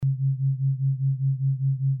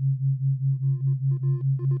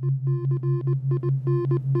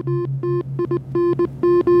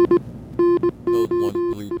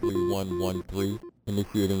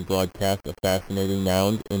initiating broadcast of Fascinating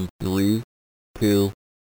Nouns in 3, 2,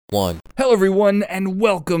 1. Hello, everyone, and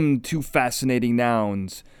welcome to Fascinating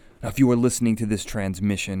Nouns. Now, if you are listening to this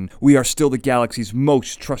transmission, we are still the galaxy's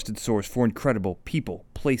most trusted source for incredible people,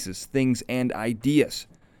 places, things, and ideas.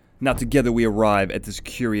 Now, together we arrive at this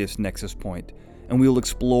curious nexus point, and we will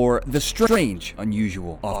explore the strange,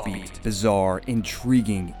 unusual, offbeat, bizarre,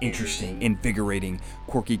 intriguing, interesting, invigorating,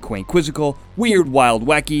 quirky, quaint, quizzical, weird, wild,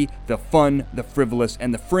 wacky, the fun, the frivolous,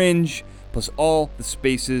 and the fringe, plus all the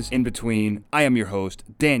spaces in between. I am your host,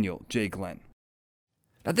 Daniel J. Glenn.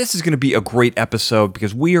 Now, this is going to be a great episode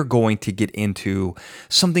because we are going to get into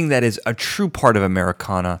something that is a true part of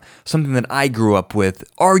Americana, something that I grew up with,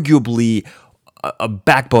 arguably a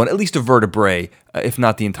backbone, at least a vertebrae, if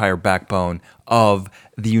not the entire backbone of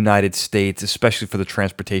the United States, especially for the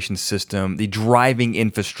transportation system, the driving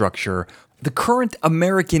infrastructure. The current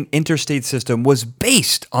American interstate system was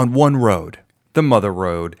based on one road, the Mother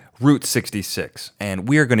Road, Route 66, and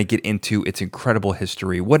we are going to get into its incredible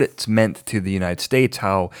history, what it's meant to the United States,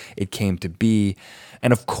 how it came to be,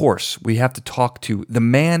 and of course, we have to talk to the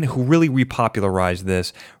man who really repopularized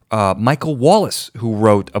this, Michael Wallace, who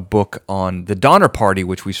wrote a book on the Donner Party,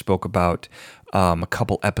 which we spoke about a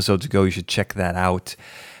couple episodes ago. You should check that out.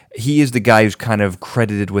 He is the guy who's kind of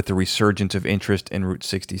credited with the resurgence of interest in Route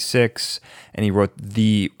 66, and he wrote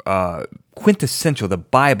the quintessential, the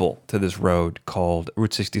Bible to this road called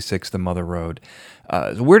Route 66, the Mother Road.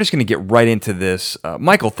 So we're just going to get right into this.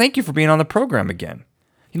 Michael, thank you for being on the program again.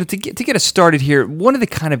 You know, to get us started here, one of the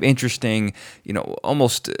kind of interesting,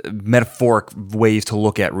 almost metaphoric ways to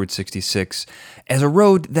look at Route 66 as a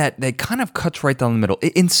road that kind of cuts right down the middle.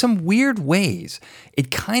 In some weird ways,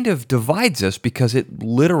 it kind of divides us because it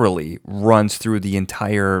literally runs through the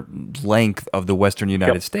entire length of the western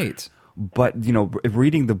United States. But,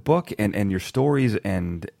 reading the book and your stories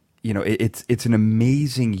and, it's an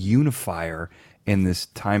amazing unifier in this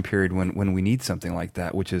time period when we need something like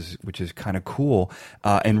that, which is kind of cool,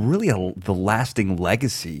 and really the lasting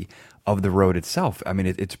legacy of the road itself. I mean,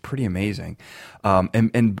 it's pretty amazing.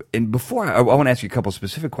 And before I want to ask you a couple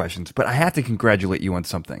specific questions, but I have to congratulate you on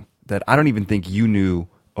something that I don't even think you knew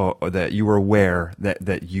or that you were aware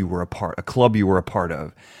that you were a club you were a part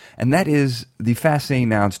of, and that is the Fascinating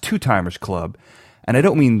Nouns Two-Timers Club. And I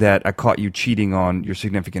don't mean that I caught you cheating on your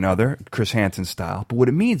significant other, Chris Hansen style, but what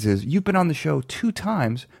it means is you've been on the show 2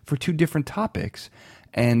 times for 2 different topics,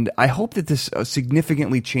 and I hope that this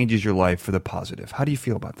significantly changes your life for the positive. How do you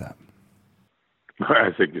feel about that?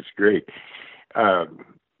 I think it's great. I'm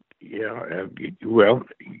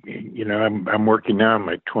working now on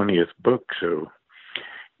my 20th book, so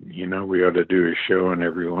we ought to do a show on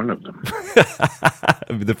every one of them.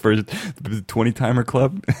 The 20-timer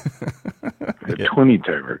club? The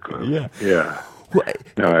 20-timer club. Yeah. Well,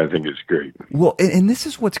 no, I think it's great. Well, and this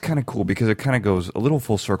is what's kind of cool because it kind of goes a little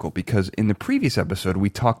full circle because in the previous episode, we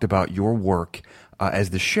talked about your work as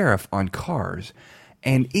the sheriff on Cars.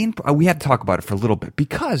 And we had to talk about it for a little bit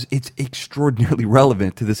because it's extraordinarily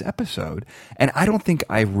relevant to this episode. And I don't think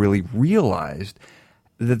I really realized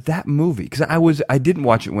that movie, because I didn't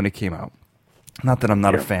watch it when it came out. Not that I'm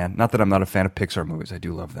not a fan. Not that I'm not a fan of Pixar movies. I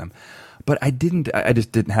do love them, but I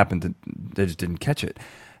just didn't catch it.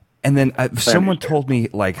 And then someone told me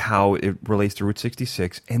like how it relates to Route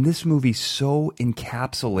 66, and this movie so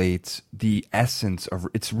encapsulates the essence of.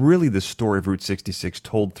 It's really the story of Route 66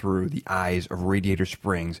 told through the eyes of Radiator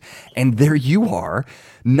Springs, and there you are,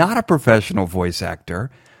 not a professional voice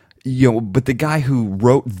actor. But the guy who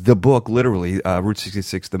wrote the book, literally, Route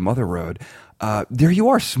 66, the Mother Road, there you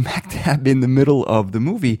are, smack dab in the middle of the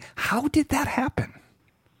movie. How did that happen?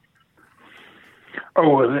 Oh,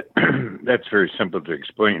 well, that's very simple to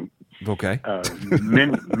explain. Okay.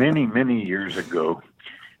 Many years ago,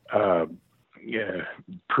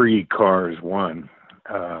 pre-Cars 1,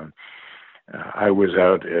 I was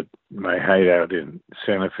out at my hideout in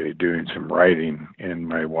Santa Fe doing some writing, and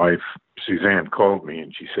my wife, Suzanne, called me,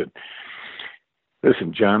 and she said,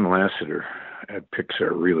 listen, John Lasseter at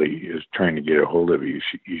Pixar really is trying to get a hold of you.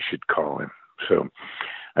 You should call him. So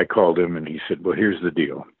I called him, and he said, well, here's the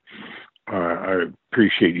deal. I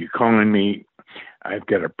appreciate you calling me. I've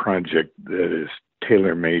got a project that is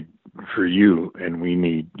tailor-made for you, and we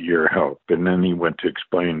need your help. And then he went to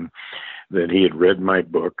explain that he had read my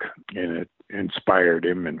book, and it inspired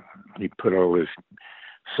him, and he put all his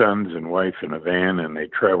sons and wife in a van, and they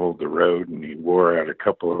traveled the road, and he wore out a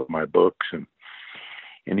couple of my books, and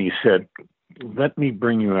he said, let me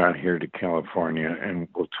bring you out here to California, and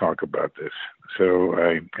we'll talk about this. So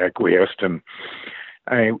I acquiesced, and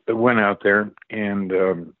I went out there and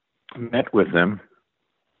met with them,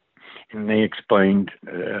 and they explained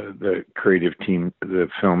the creative team the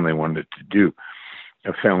film they wanted to do,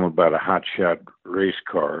 a film about a hotshot race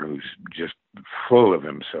car who's just full of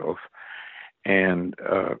himself, and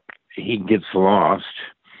he gets lost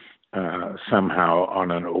somehow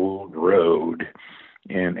on an old road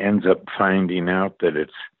and ends up finding out that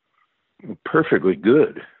it's perfectly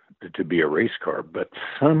good to be a race car, but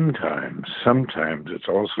sometimes it's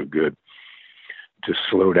also good to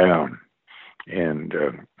slow down and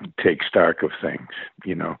take stock of things,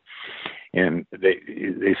 you know. And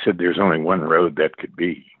they said there's only one road that could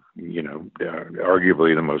be, you know,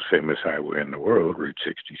 arguably the most famous highway in the world, Route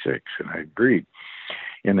 66. And I agreed.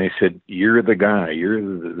 And they said, you're the guy, you're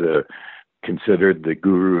the considered the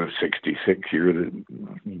guru of 66. You're the,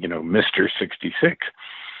 you know, Mr. 66.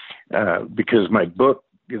 Because my book,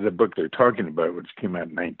 the book they're talking about, which came out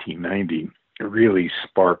in 1990, really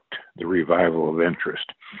sparked the revival of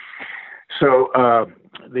interest. So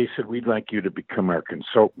they said, we'd like you to become our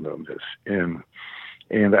consultant on this.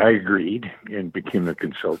 And I agreed and became the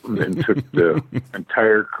consultant and took the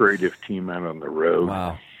entire creative team out on the road.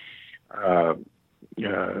 Wow.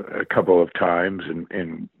 A couple of times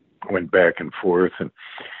and went back and forth. And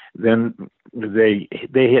then they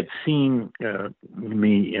had seen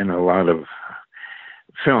me in a lot of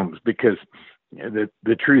films, because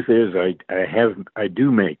the truth is I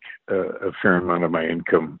do make a fair amount of my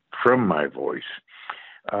income from my voice,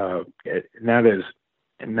 not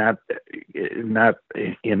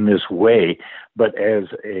in this way, but as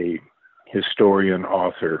a historian,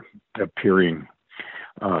 author, appearing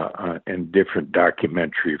in different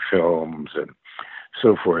documentary films and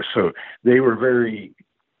so forth. So they were very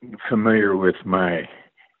familiar with my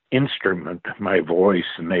instrument, my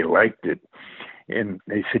voice, and they liked it. And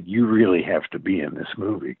they said, you really have to be in this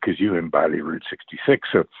movie because you embody Route 66.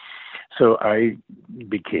 So I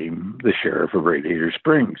became the sheriff of Radiator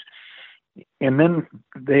Springs. And then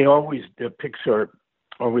Pixar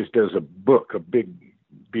always does a book, a big,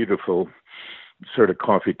 beautiful sort of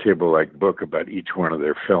coffee table-like book about each one of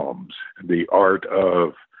their films. The art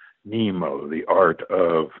of Nemo, the art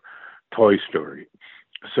of Toy Story.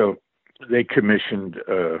 So they commissioned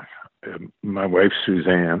my wife,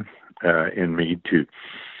 Suzanne, and me to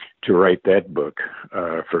write that book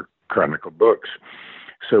for Chronicle Books.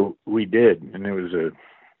 So we did, and it was a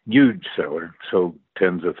huge seller, sold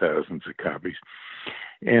tens of thousands of copies.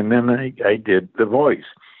 And then I did the voice.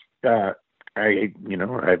 I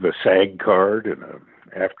have a SAG card and an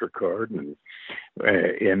AFTRA card,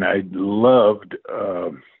 and I loved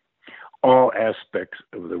all aspects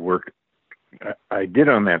of the work I did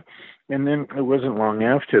on that. And then it wasn't long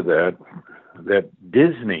after that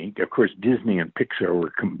Disney, of course, Disney and Pixar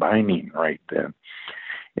were combining right then.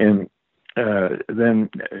 And then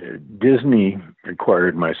Disney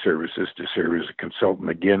acquired my services to serve as a consultant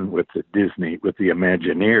again with the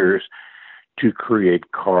Imagineers to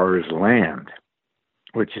create Cars Land,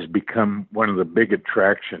 which has become one of the big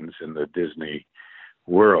attractions in the Disney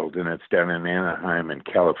world. And it's down in Anaheim and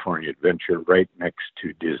California Adventure, right next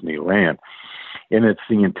to Disneyland. And it's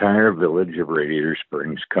the entire village of Radiator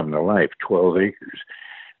Springs come to life, 12 acres.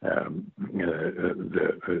 The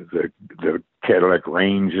Cadillac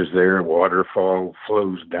Range is there, Waterfall,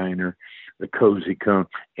 Flo's Diner, the Cozy Cone,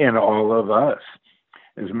 and all of us.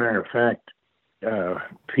 As a matter of fact,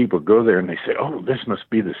 people go there and they say, oh, this must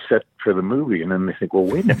be the set for the movie. And then they think, well,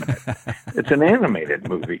 wait a minute. It's an animated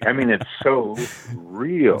movie. I mean, it's so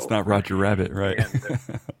real. It's not Roger Rabbit, right?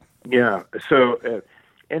 And, yeah. So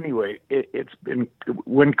anyway, it's been,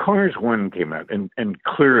 when Cars 1 came out, and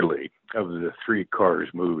clearly of the three Cars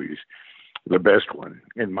movies, the best one,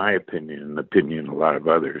 in my opinion, and the opinion of a lot of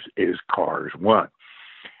others, is Cars 1.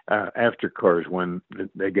 After Cars 1,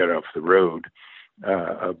 they got off the road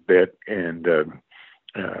a bit, and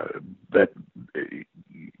that,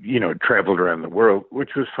 traveled around the world,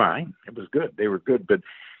 which was fine. It was good. They were good. But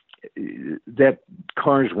that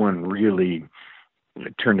Cars 1 really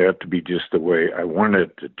turned out to be just the way I wanted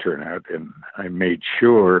it to turn out. And I made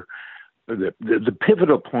sure that the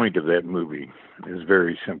pivotal point of that movie is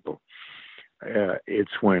very simple.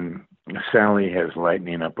 It's when Sally has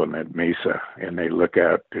lightning up on that mesa and they look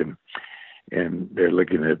out and they're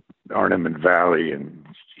looking at Ornament Valley, and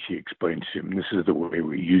she explains to him, this is the way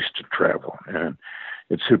we used to travel. And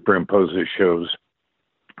it superimposes, shows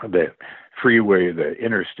the freeway, the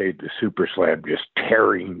interstate, the super slab just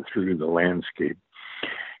tearing through the landscape.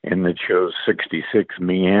 And it shows 66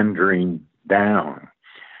 meandering down,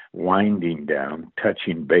 winding down,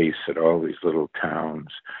 touching base at all these little towns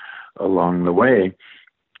along the way.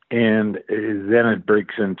 And then it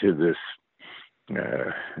breaks into this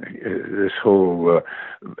this whole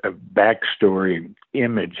backstory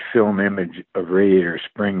film image of Radiator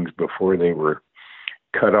Springs before they were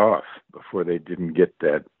cut off, before they didn't get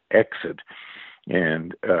that exit.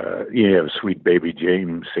 And you have Sweet Baby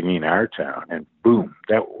James singing Our Town, and boom,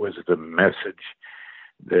 that was the message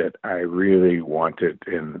that I really wanted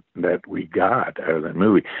and that we got out of the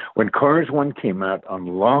movie. When Cars 1 came out on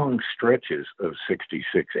long stretches of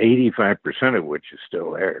 66, 85% of which is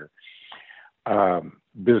still there,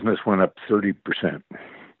 business went up 30%.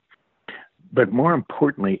 But more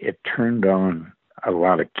importantly, it turned on a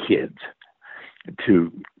lot of kids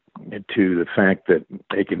to the fact that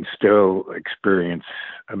they can still experience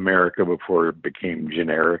America before it became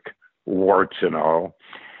generic, warts and all.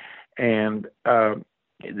 And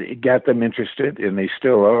it got them interested, and they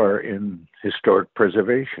still are, in historic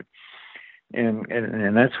preservation. And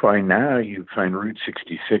that's why now you find Route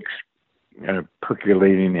 66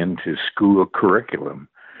 percolating into school curriculum.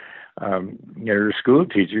 There are school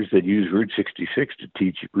teachers that use Route 66 to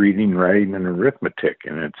teach reading, writing, and arithmetic,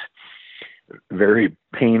 and it's very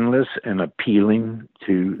painless and appealing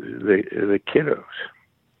to the kiddos.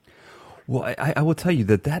 Well, I will tell you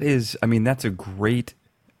that is, I mean, that's a great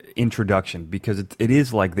introduction, because it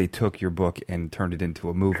is like they took your book and turned it into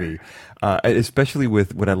a movie, especially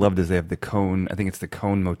with what I loved is they have the Cone, I think it's the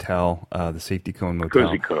Cone Motel, the Safety Cone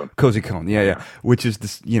Motel. Cozy Cone, yeah. Which is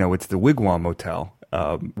this, it's the Wigwam Motel,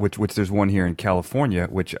 which there's one here in California,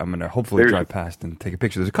 which I'm going to hopefully drive past and take a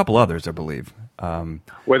picture. There's a couple others, I believe. Well,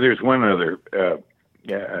 there's one other,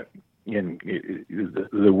 in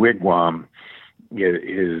the Wigwam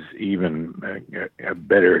is even a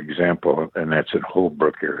better example, and that's in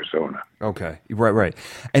Holbrook, Arizona. Okay, right.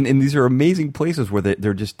 And these are amazing places where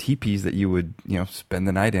they're just teepees that you would, spend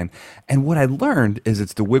the night in. And what I learned is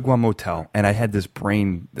it's the Wigwam Motel, and I had this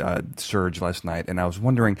brain surge last night, and I was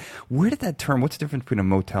wondering, where did that term, what's the difference between a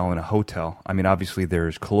motel and a hotel? I mean, obviously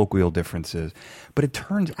there's colloquial differences, but it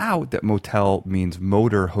turns out that motel means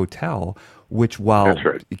motor hotel, which while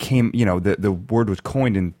it came, the word was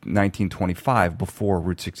coined in 1925 before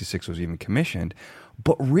Route 66 was even commissioned.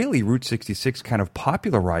 But really, Route 66 kind of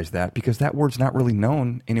popularized that because that word's not really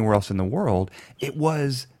known anywhere else in the world. It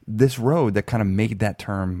was this road that kind of made that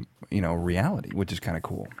term, reality, which is kind of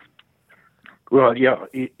cool. Well, yeah,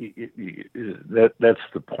 that's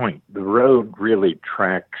the point. The road really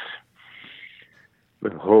tracks the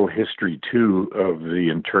whole history, too, of the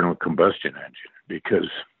internal combustion engine, because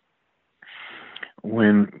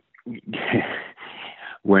when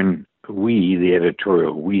we, the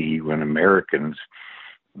editorial we, when Americans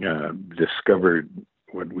discovered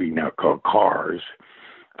what we now call cars,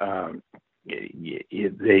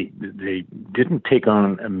 they didn't take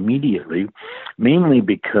on immediately, mainly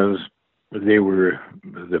because they were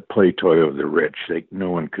the play toy of the rich.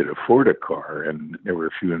 No one could afford a car, and there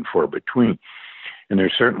were few and far between. And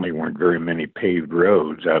there certainly weren't very many paved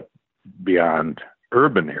roads out beyond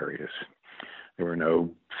urban areas. There were no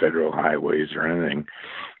federal highways or anything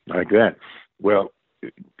like that. Well,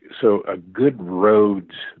 so a good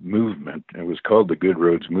roads movement, it was called the Good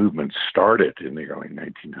Roads Movement, started in the early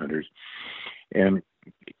 1900s, and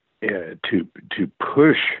to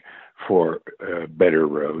push for better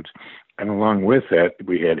roads. And along with that,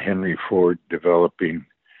 we had Henry Ford developing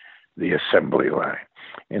the assembly line.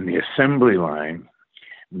 And the assembly line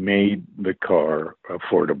made the car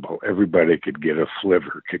affordable. Everybody could get a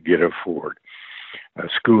Flivver, could get a Ford. A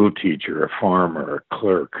school teacher, a farmer, a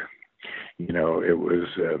clerk. It was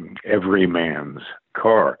every man's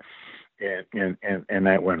car. And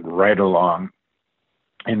that went right along.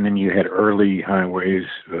 And then you had early highways,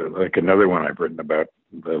 like another one I've written about,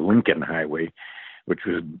 the Lincoln Highway, which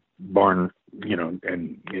was born, in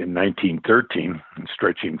 1913, and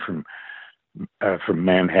stretching from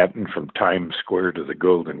Manhattan, from Times Square to the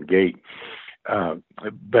Golden Gate.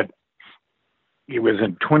 But it was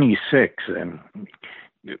in 26, and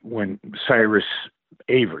when Cyrus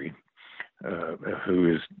Avery,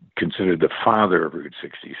 who is considered the father of Route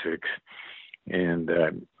 66, and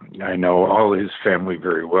I know all his family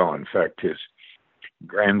very well. In fact, his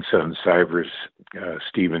grandson, Cyrus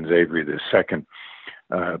Stevens Avery II,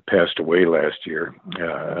 passed away last year.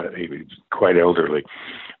 He was quite elderly,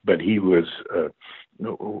 but he was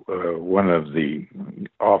one of the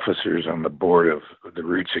officers on the board of the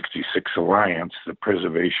Route 66 Alliance, the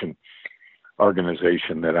preservation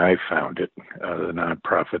organization that I founded, the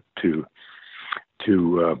nonprofit to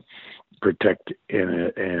protect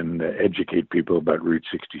and educate people about Route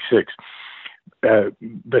 66.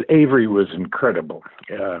 But Avery was incredible.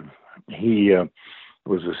 He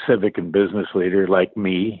was a civic and business leader like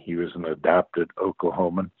me. He was an adopted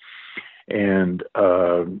Oklahoman. And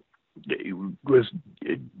was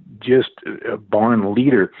just a born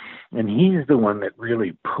leader, and he's the one that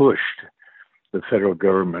really pushed the federal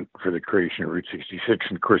government for the creation of Route 66.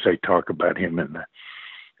 And of course, I talk about him in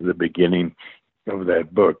the beginning of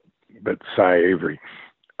that book, but Cy Avery.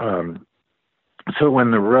 So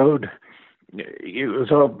when the road, it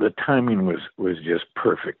was all, the timing was just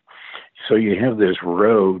perfect. So you have this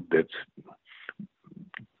road that's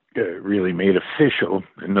really made official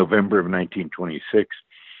in November of 1926,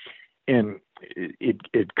 and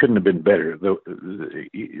it couldn't have been better.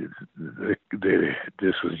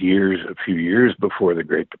 This was a few years before the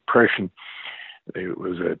Great Depression. It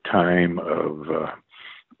was a time of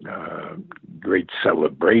great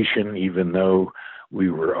celebration, even though we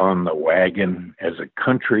were on the wagon as a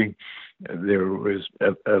country. There was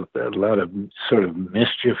a lot of sort of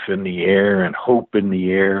mischief in the air and hope in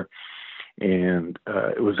the air. And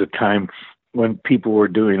it was a time when people were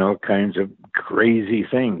doing all kinds of crazy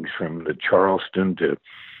things, from the Charleston to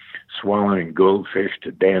swallowing goldfish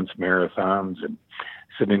to dance marathons and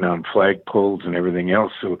sitting on flagpoles and everything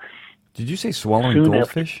else. So, did you say swallowing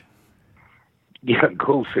goldfish? Yeah,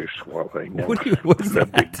 goldfish swallowing. No, what's that?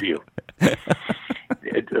 No big deal.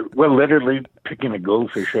 Well, literally picking a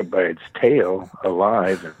goldfish up by its tail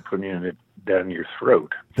alive and putting it down your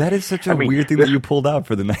throat. That is such a weird thing that you pulled out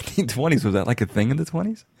for the 1920s. Was that like a thing in the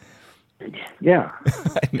 20s? Yeah.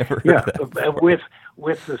 I never heard that.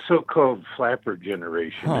 With the so-called flapper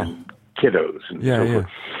generation and kiddos and so forth.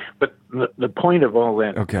 But the point of all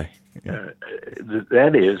that,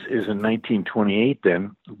 that is in 1928.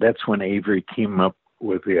 Then that's when Avery came up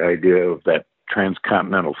with the idea of that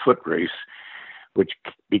transcontinental foot race, which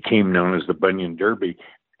became known as the Bunyan Derby,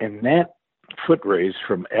 and that foot race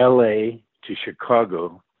from L.A. to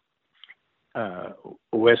Chicago,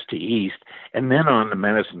 west to east, and then on to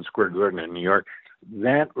Madison Square Garden in New York.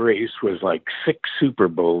 That race was like 6 Super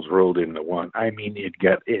Bowls rolled into one. I mean, it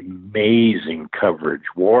got amazing coverage,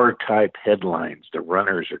 war-type headlines. The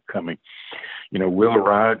runners are coming. You know, Will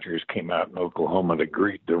Rogers came out in Oklahoma to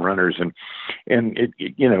greet the runners, and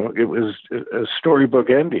it was a storybook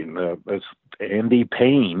ending. Andy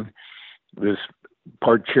Payne, this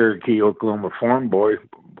part Cherokee Oklahoma farm boy,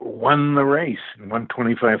 won the race and won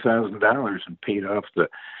 $25,000 and paid off the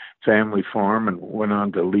family farm and went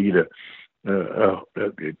on to lead an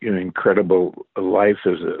incredible life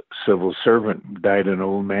as a civil servant. Died an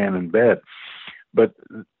old man in bed. But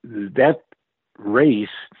that race,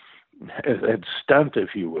 that stunt,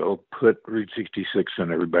 if you will, put Route 66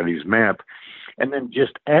 on everybody's map. And then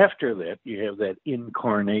just after that, you have that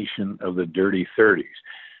incarnation of the Dirty 30s,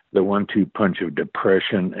 the 1-2 punch of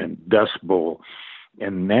Depression and Dust Bowl.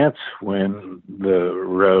 And that's when the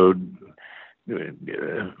road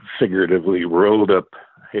figuratively rolled up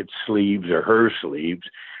its sleeves or her sleeves,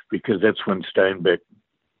 because that's when Steinbeck,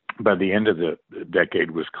 by the end of the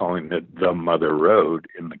decade, was calling it the Mother Road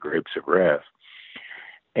in The Grapes of Wrath.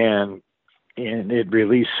 And it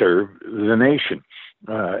really served the nation.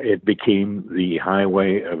 It became the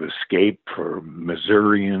highway of escape for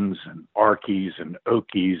Missourians and Arkies and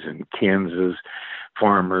Okies and Kansas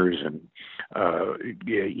farmers and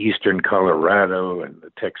eastern Colorado and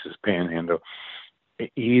the Texas Panhandle.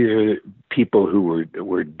 Either people who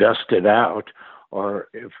were dusted out, or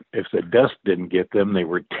if the dust didn't get them, they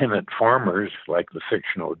were tenant farmers like the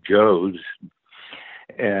fictional Joes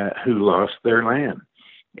who lost their land.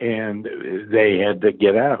 And they had to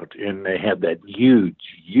get out, and they had that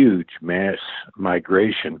huge mass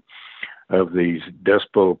migration of these Dust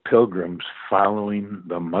Bowl pilgrims following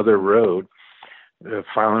the Mother Road,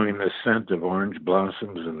 following the scent of orange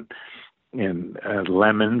blossoms and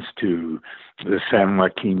lemons to the San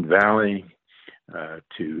Joaquin Valley,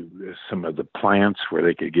 to some of the plants where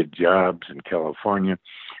they could get jobs in California,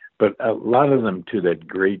 but a lot of them to that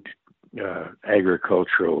great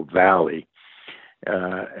agricultural valley.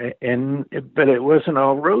 But it wasn't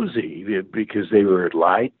all rosy, because they were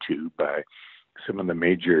lied to by some of the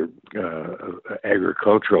major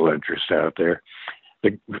agricultural interests out there.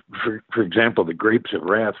 For example, the Grapes of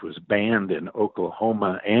Wrath was banned in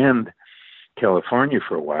Oklahoma and California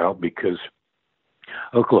for a while because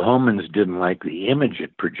Oklahomans didn't like the image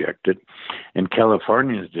it projected, and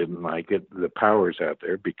Californians didn't like it, the powers out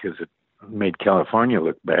there, because it made California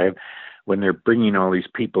look bad. When they're bringing all these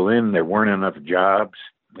people in, there weren't enough jobs.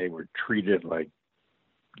 They were treated like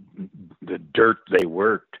the dirt they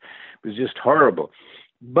worked. It was just horrible.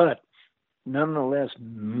 But nonetheless,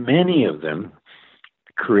 many of them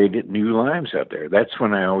created new lives out there. That's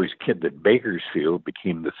when I always kid that Bakersfield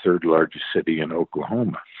became the 3rd largest city in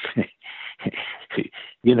Oklahoma.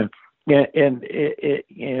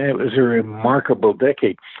 it was a remarkable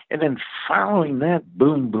decade. And then following that,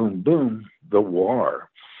 boom, boom, boom, the war.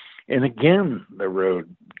 And again, the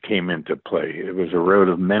road came into play. It was a road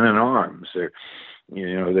of men in arms. There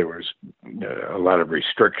was a lot of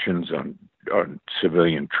restrictions on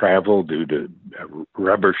civilian travel due to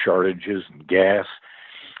rubber shortages and gas.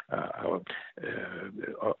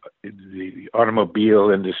 The automobile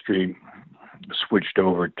industry switched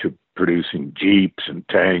over to producing jeeps and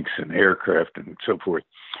tanks and aircraft and so forth.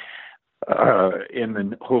 And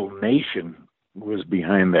the whole nation was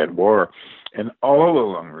behind that war. And all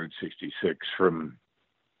along Route 66, from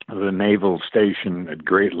the naval station at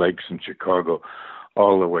Great Lakes in Chicago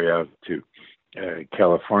all the way out to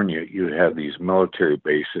California, you had these military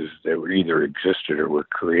bases that were either existed or were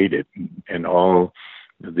created in all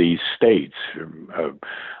these states of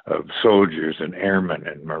soldiers and airmen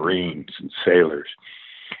and Marines and sailors.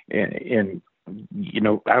 And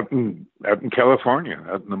out in California,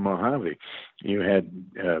 out in the Mojave, you had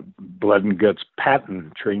Blood and Guts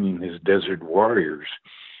Patton training his desert warriors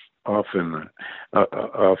off in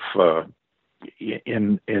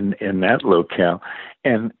that locale,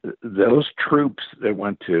 and those troops that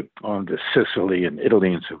went on to Sicily and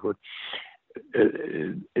Italy and so forth,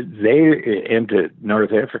 they into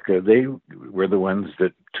North Africa. They were the ones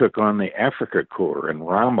that took on the Africa Corps and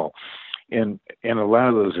Rommel. And a lot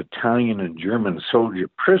of those Italian and German soldier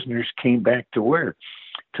prisoners came back to where?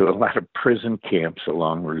 To a lot of prison camps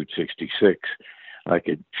along Route 66, like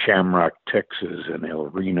at Shamrock, Texas, and El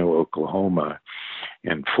Reno, Oklahoma,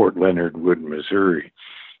 and Fort Leonard Wood, Missouri.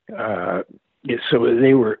 So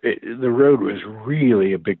the road was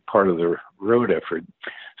really a big part of the road effort.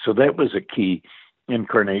 So that was a key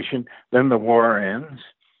incarnation. Then the war ends.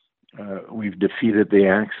 We've defeated the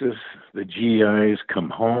Axis. The GIs come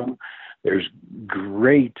home. There's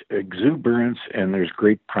great exuberance and there's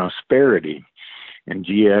great prosperity. And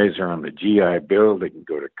GIs are on the GI Bill. They can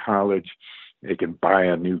go to college. They can buy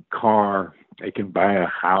a new car. They can buy a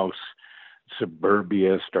house.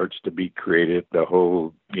 Suburbia starts to be created, the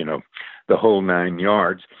whole 9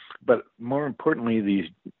 yards. But more importantly, these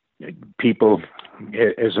people,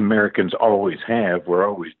 as Americans always have, were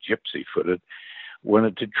always gypsy-footed,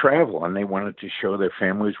 wanted to travel, and they wanted to show their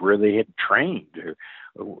families where they had trained.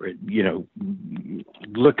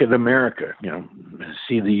 Look at America,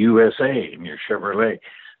 see the USA in your Chevrolet.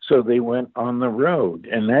 So they went on the road,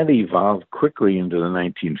 and that evolved quickly into the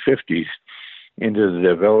 1950s, into the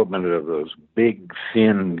development of those big,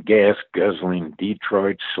 thin, gas-guzzling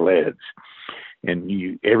Detroit sleds.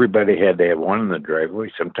 And everybody had to have one in the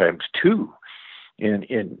driveway, sometimes two. And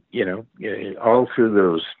all through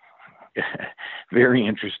those very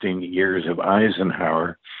interesting years of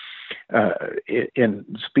Eisenhower.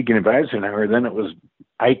 And speaking of Eisenhower, then it was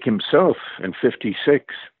Ike himself in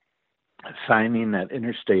 56 signing that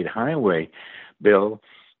interstate highway bill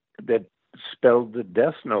that spelled the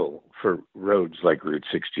death knell for roads like Route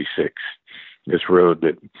 66, this road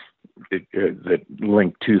that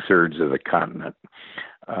linked 2/3 of the continent.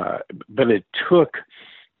 But it took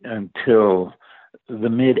until the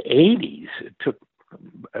mid-'80s. It took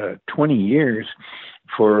 20 years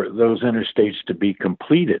for those interstates to be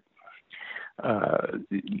completed.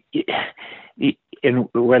 And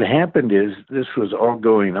what happened is this was all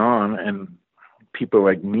going on, and people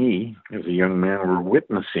like me, as a young man, were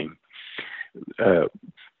witnessing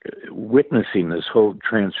this whole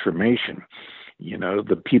transformation.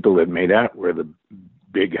 The people that made out were the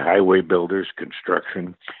big highway builders,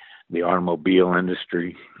 construction, the automobile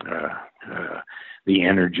industry, the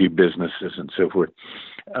energy businesses, and so forth.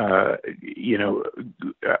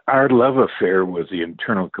 Our love affair with the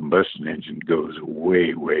internal combustion engine goes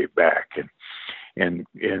way, way back, and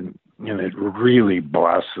it really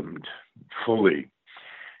blossomed fully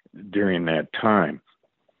during that time.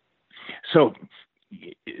 So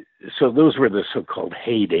those were the so-called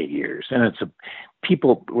heyday years, and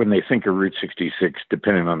people, when they think of Route 66,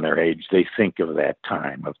 depending on their age, they think of that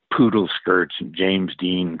time of poodle skirts and James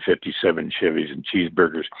Dean 57 Chevys and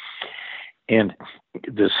cheeseburgers and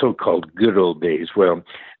the so-called good old days. Well,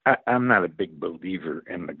 I'm not a big believer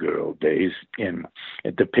in the good old days, and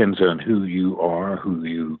it depends on who you are,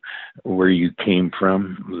 where you came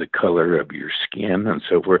from, the color of your skin, and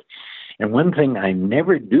so forth. And one thing I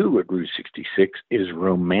never do at Route 66 is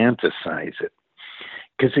romanticize it,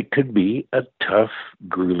 because it could be a tough,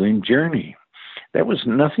 grueling journey. There was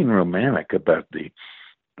nothing romantic about the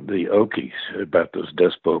Okies, about those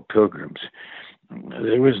Dust Bowl pilgrims.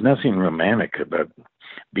 There was nothing romantic about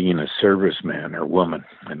being a serviceman or woman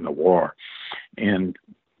in the war. And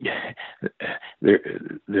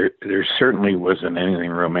there certainly wasn't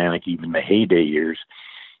anything romantic, even the heyday years,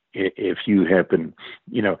 if you happen,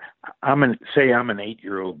 I'm an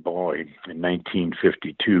 8-year-old boy in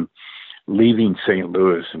 1952, leaving St.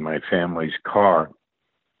 Louis in my family's car,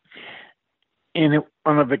 and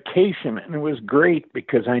on a vacation, and it was great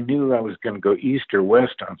because I knew I was going to go east or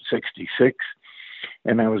west on 66,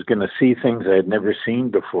 and I was going to see things I had never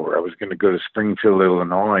seen before. I was going to go to Springfield,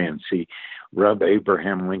 Illinois, and see rub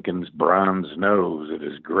Abraham Lincoln's bronze nose at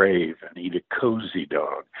his grave and eat a cozy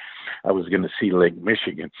dog. I was going to see Lake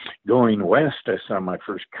Michigan. Going west, I saw my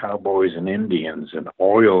first cowboys and Indians and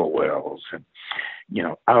oil wells and,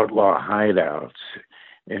 outlaw hideouts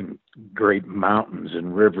and great mountains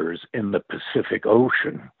and rivers in the Pacific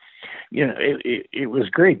Ocean. It was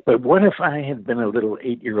great. But what if I had been a little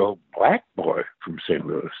 8-year-old black boy from St.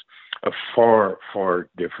 Louis? A far, far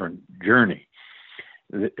different journey.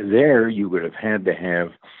 There, you would have had to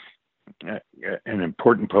have an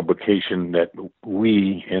important publication that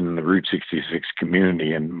we in the Route 66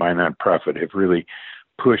 community and my nonprofit have really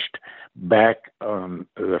pushed back on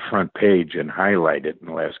the front page and highlighted in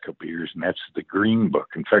the last couple of years, and that's the Green Book.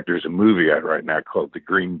 In fact, there's a movie out right now called The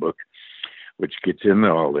Green Book, which gets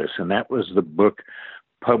into all this, and that was the book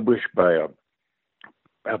published by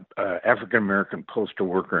a African-American postal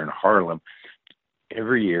worker in Harlem.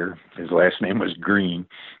 Every year, his last name was Green,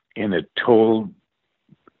 and it told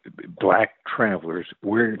black travelers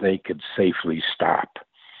where they could safely stop,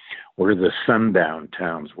 where the sundown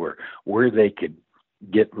towns were, where they could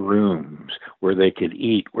get rooms, where they could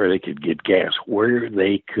eat, where they could get gas, where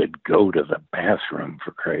they could go to the bathroom, for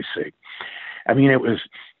Christ's sake. I mean, it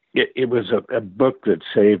was a book that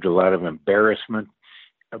saved a lot of embarrassment,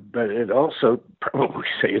 but it also probably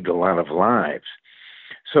saved a lot of lives.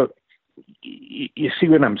 So you see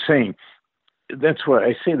what I'm saying? That's why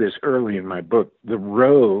I say this early in my book. The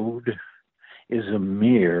road is a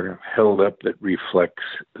mirror held up that reflects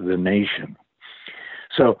the nation.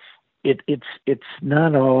 So it's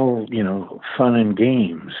not all, fun and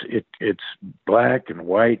games. It's black and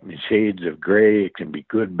white and shades of gray. It can be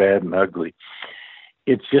good, bad, and ugly.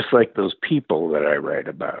 It's just like those people that I write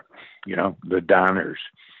about, the Donners,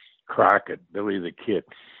 Crockett, Billy the Kid,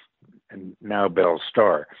 and now Belle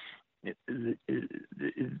Starr.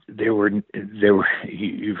 There were.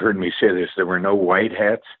 You've heard me say this. There were no white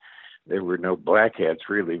hats. There were no black hats.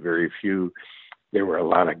 Really, very few. There were a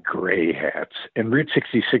lot of gray hats. And Route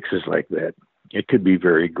 66 is like that. It could be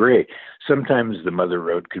very gray. Sometimes the mother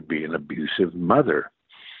road could be an abusive mother.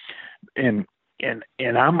 And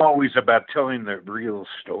I'm always about telling the real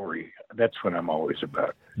story. That's what I'm always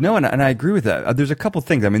about. No, and I agree with that. There's a couple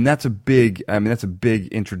things. That's a big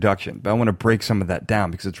introduction, but I want to break some of that down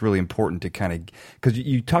because it's really important to because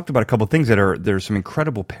you talked about a couple of things there's some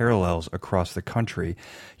incredible parallels across the country.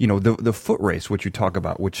 The foot race, which you talk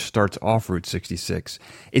about, which starts off Route 66.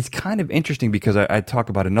 It's kind of interesting because I talk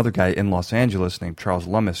about another guy in Los Angeles named Charles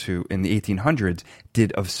Lummis, who in the 1800s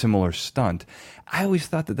did a similar stunt. I always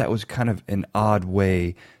thought that was kind of an odd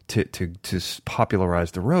way to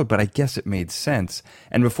popularize the road, but I guess it made sense.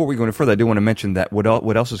 And before we go any further, I do want to mention that what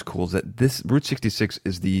else is cool is that this Route 66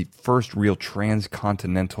 is the first real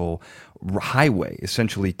transcontinental highway,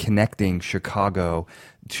 essentially connecting Chicago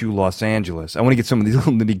to Los Angeles. I want to get some of these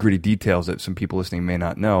little nitty gritty details that some people listening may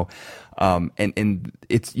not know. And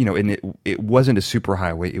it's, it wasn't a super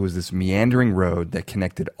highway. It was this meandering road that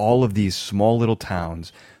connected all of these small little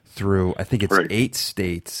towns through, I think it's 8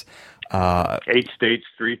 states. 8 states,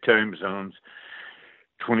 3 time zones,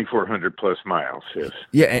 2,400 plus miles. Yes.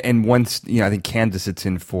 Yeah, and once I think Kansas, it's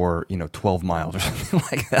in for 12 miles or something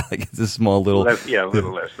like that. Like it's a small little, a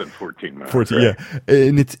little less than 14 miles. 14, right? Yeah,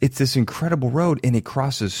 and it's this incredible road, and it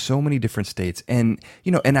crosses so many different states, and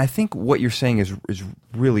and I think what you're saying is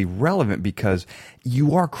really relevant because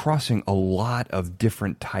you are crossing a lot of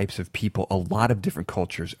different types of people, a lot of different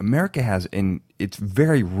cultures. America has, it's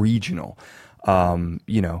very regional. And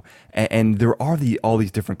there are all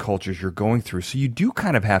these different cultures you're going through. So you do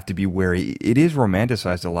kind of have to be wary. It is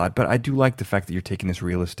romanticized a lot, but I do like the fact that you're taking this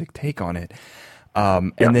realistic take on it.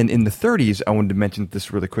 And then in the 30s, I wanted to mention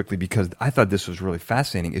this really quickly because I thought this was really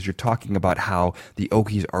fascinating, is you're talking about how the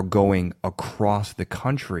Okies are going across the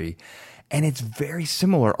country. And it's very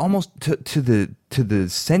similar, almost to the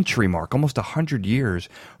century mark, almost 100 years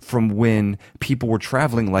from when people were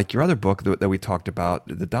traveling, like your other book that we talked about,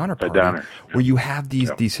 the Donner Party, where you have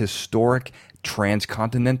these historic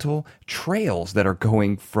transcontinental trails that are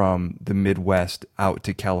going from the Midwest out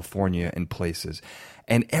to California and places.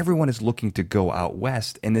 And everyone is looking to go out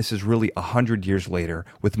west, and this is really 100 years later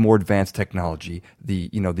with more advanced technology. The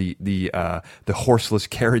horseless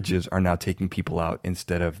carriages are now taking people out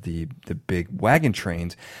instead of the big wagon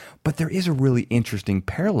trains. But there is a really interesting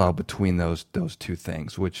parallel between those two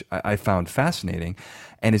things, which I found fascinating,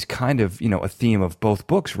 and is kind of, a theme of both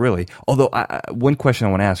books, really. Although, one question I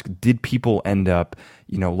want to ask: did people end up,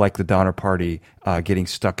 like the Donner Party, getting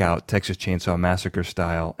stuck out Texas Chainsaw Massacre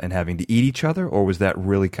style and having to eat each other, or was that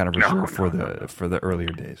really kind of reserved for the earlier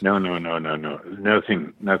days? No.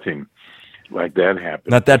 Nothing like that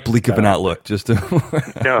happened. Not that bleak of an outlook. Just to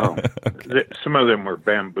no. Okay. Some of them were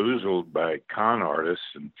bamboozled by con artists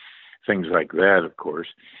and things like that, of course.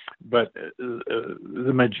 But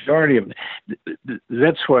the majority of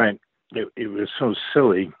that's why it was so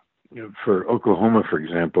silly for Oklahoma, for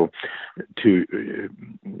example, to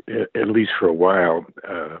at least for a while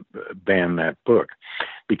ban that book,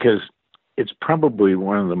 because it's probably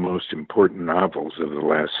one of the most important novels of the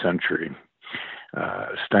last century.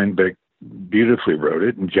 Steinbeck beautifully wrote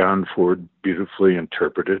it, and John Ford beautifully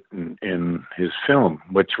interpreted it in his film,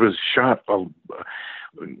 which was shot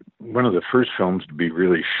one of the first films to be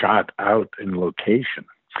really shot out in location.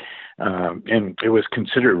 And it was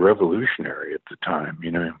considered revolutionary at the time,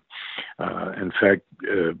 In fact,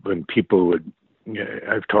 when people would,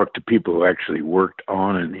 I've talked to people who actually worked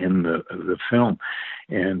on and in the film,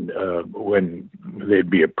 and when they'd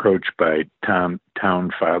be approached by town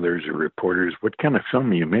fathers or reporters, what kind of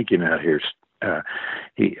film are you making out here?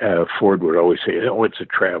 Ford would always say, "Oh, it's a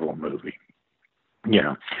travel movie."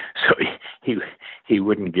 So he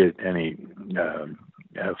wouldn't get any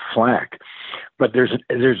flack. But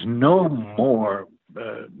there's no more,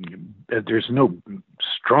 there's no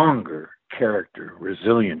stronger character,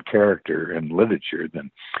 resilient character in literature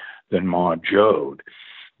than Ma Joad.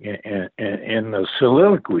 And the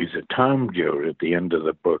soliloquies of Tom Joad at the end of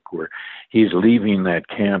the book, where he's leaving that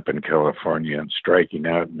camp in California and striking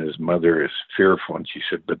out, and his mother is fearful, and she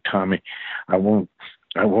said, "But Tommy, I won't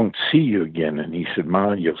see you again." And he said,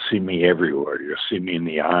 "Ma, you'll see me everywhere. You'll see me in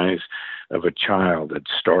the eyes of a child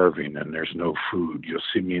that's starving and there's no food. You'll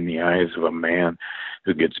see me in the eyes of a man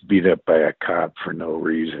who gets beat up by a cop for no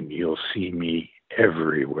reason. You'll see me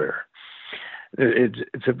everywhere."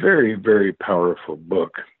 It's a very, very powerful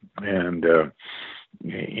book, and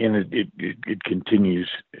it continues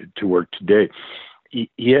to work today.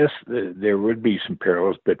 Yes, there would be some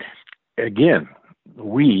parallels, but again,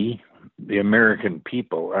 we, the American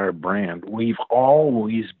people, our brand, we've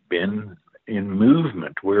always been in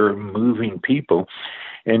movement. We're moving people.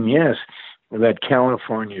 And yes, that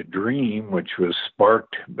California dream, which was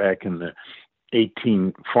sparked back in the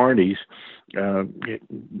 1840s,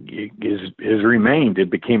 has remained. It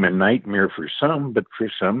became a nightmare for some, but for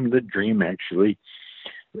some, the dream actually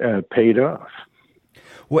paid off.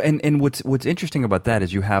 Well, and what's interesting about that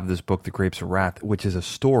is you have this book, The Grapes of Wrath, which is a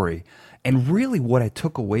story. And really what I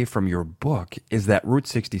took away from your book is that Route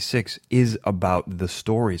 66 is about the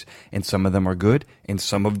stories. And some of them are good and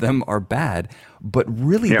some of them are bad. But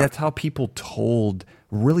really, That's how people told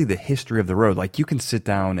really the history of the road. Like, you can sit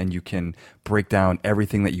down and you can break down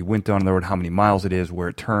everything that you went on the road, how many miles it is, where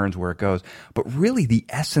it turns, where it goes. But really the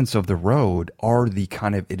essence of the road are the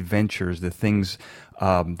kind of adventures, the things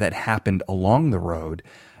that happened along the road.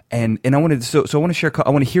 And I wanted so I want to share.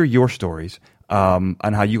 I want to hear your stories on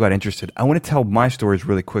how you got interested. I want to tell my stories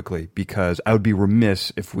really quickly because I would be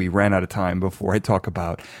remiss if we ran out of time before I talk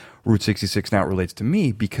about Route 66 now it relates to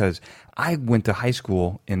me, because I went to high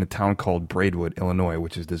school in a town called Braidwood, Illinois,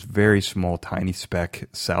 which is this very small, tiny speck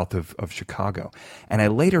south of Chicago. And I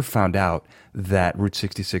later found out that Route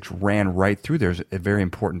 66 ran right through there, a very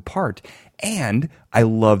important part. And I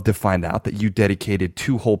love to find out that you dedicated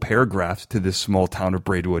 2 whole paragraphs to this small town of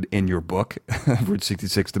Braidwood in your book, Route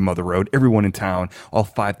 66, The Mother Road. Everyone in town, all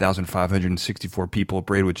 5,564 people at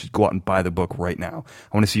Braidwood should go out and buy the book right now.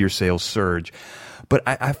 I want to see your sales surge. But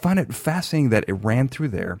I find it fascinating that it ran through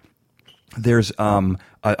there. There's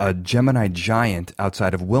a Gemini Giant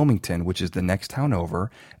outside of Wilmington, which is the next town over,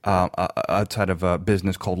 outside of a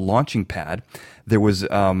business called Launching Pad. There was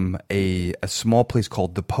a small place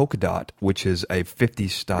called the Polka Dot, which is a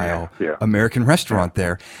 50s style American restaurant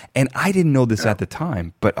there. And I didn't know this at the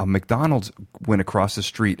time, but a McDonald's went across the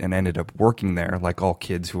street and ended up working there, like all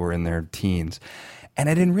kids who are in their teens. And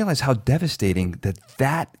I didn't realize how devastating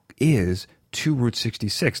that is to Route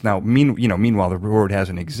 66. Now, meanwhile, the road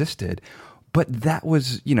hasn't existed, but that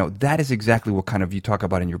was, that is exactly what kind of you talk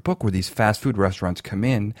about in your book, where these fast food restaurants come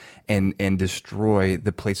in and destroy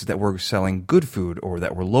the places that were selling good food or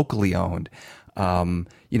that were locally owned.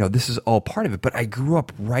 This is all part of it, but I grew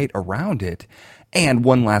up right around it. And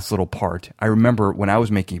one last little part. I remember when I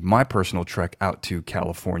was making my personal trek out to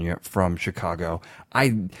California from Chicago,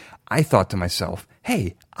 I thought to myself,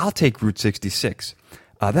 hey, I'll take Route 66.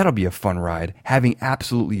 That'll be a fun ride. Having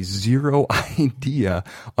absolutely zero idea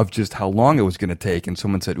of just how long it was going to take. And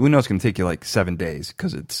someone said, no, it's going to take you like 7 days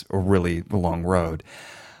because it's a really long road.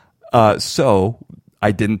 So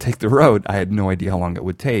I didn't take the road. I had no idea how long it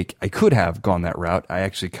would take. I could have gone that route. I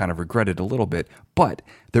actually kind of regret it a little bit. But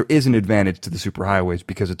there is an advantage to the superhighways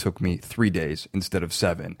because it took me 3 days instead of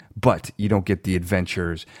 7. But you don't get the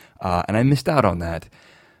adventures. And I missed out on that.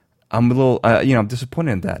 I'm a little, I'm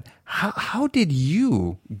disappointed in that. How did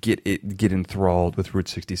you get enthralled with Route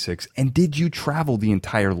 66, and did you travel the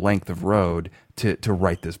entire length of road to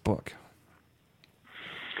write this book?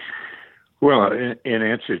 Well, in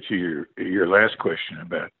answer to your last question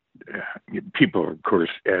about people, of course,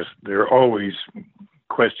 there are always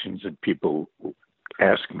questions that people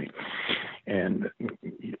ask me, and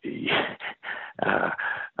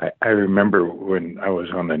I remember when I was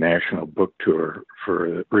on the national book tour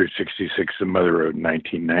for Route 66, the Mother Road, in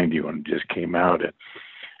 1990, when it just came out, and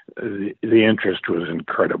the interest was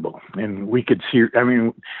incredible. And we could see,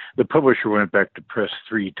 the publisher went back to press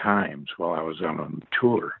 3 times while I was on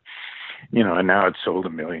tour, and now it's sold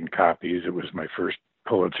 1 million copies. It was my first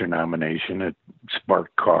Pulitzer nomination. It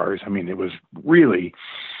sparked cars. It was really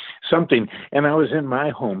something. And I was in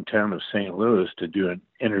my hometown of St. Louis to do an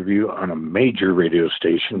interview on a major radio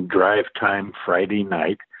station, drive time Friday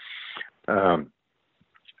night.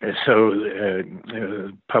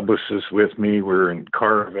 Publicists with me were in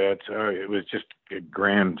Corvettes. It was just a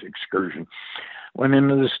grand excursion. Went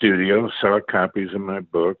into the studio, saw copies of my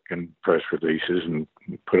book and press releases, and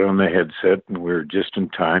put on the headset, and we were just in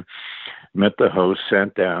time. Met the host,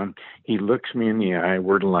 sat down. He looks me in the eye,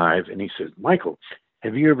 we're live, and he says, "Michael,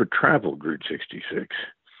 have you ever traveled Route 66?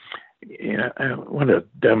 What a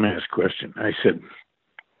dumbass question. I said,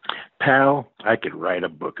 "Pal, I could write a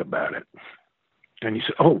book about it." And he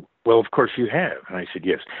said, "Oh, well, of course you have." And I said,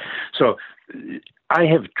 "Yes." So I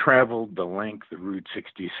have traveled the length of Route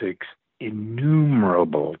 66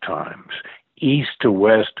 innumerable times, east to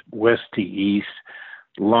west, west to east,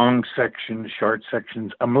 long sections, short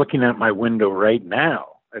sections. I'm looking out my window right now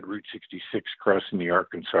at Route 66 crossing the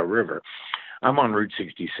Arkansas River. I'm on Route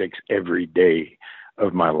 66 every day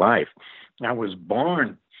of my life. I was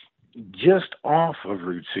born just off of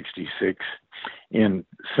Route 66 in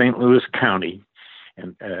St. Louis County,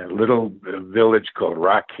 in a little village called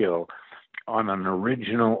Rock Hill, on an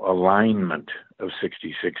original alignment of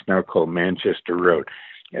 66, now called Manchester Road.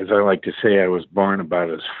 As I like to say, I was born about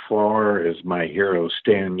as far as my hero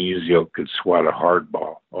Stan Musial could swat a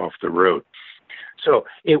hardball off the road. So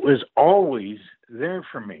it was always there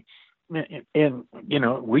for me. And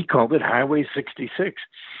we called it Highway 66.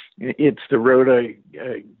 It's the road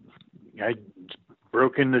I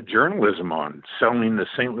broke into journalism on, selling the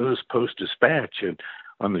St. Louis Post-Dispatch and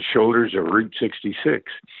on the shoulders of Route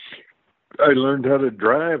 66. I learned how to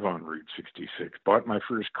drive on Route 66, bought my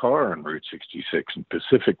first car on Route 66 in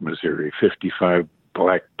Pacific, Missouri, 55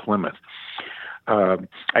 black Plymouth.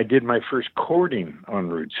 I did my first courting on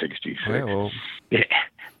Route 66. Well.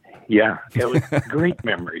 Yeah, it was great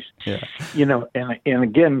memories. Yeah. And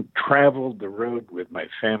again, traveled the road with my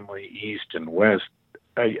family east and west.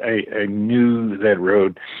 I knew that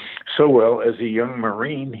road so well as a young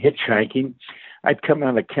Marine hitchhiking. I'd come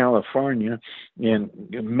out of California and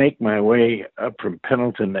make my way up from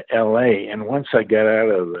Pendleton to L.A. And once I got out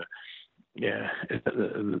of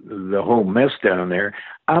the whole mess down there,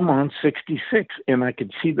 I'm on 66, and I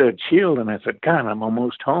could see the shield, and I thought, God, I'm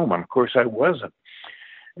almost home. And of course, I wasn't.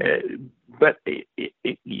 But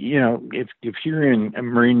if you're in a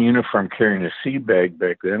Marine uniform carrying a sea bag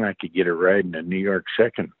back then, I could get a ride in a New York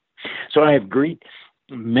Second. So I have great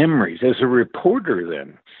memories as a reporter.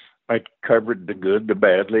 Then I covered the good, the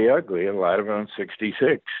bad, the ugly, a lot of it on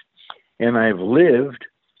 66, and I've lived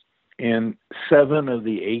in 7 of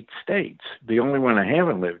the 8 states. The only one I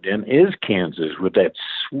haven't lived in is Kansas, with that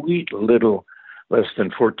sweet little less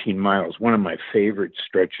than 14 miles, one of my favorite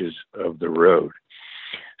stretches of the road.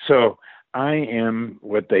 So I am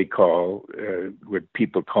what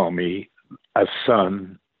people call me, a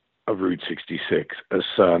son of Route 66, a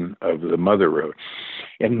son of the Mother Road.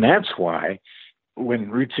 And that's why when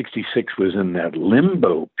Route 66 was in that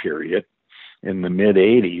limbo period in the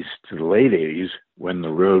mid-'80s to the late 80s, when the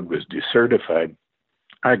road was decertified,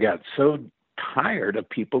 I got so tired of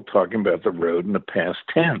people talking about the road in the past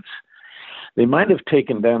tense. They might have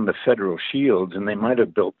taken down the federal shields, and they might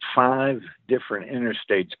have built 5 different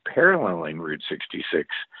interstates paralleling Route 66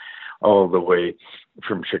 all the way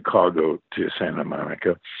from Chicago to Santa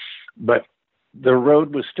Monica. But the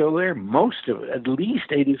road was still there, most of it, at least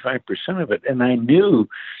 85% of it. And I knew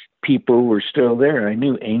people were still there. I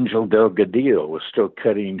knew Angel Delgadillo was still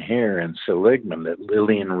cutting hair in Seligman, that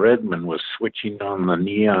Lillian Redmond was switching on the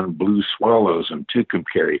neon blue swallows in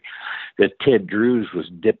Tucumcari, that Ted Drewes was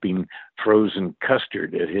dipping frozen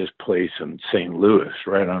custard at his place in St. Louis,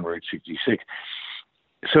 right on Route 66.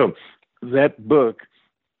 So that book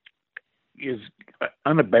is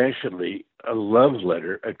unabashedly a love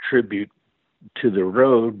letter, a tribute to the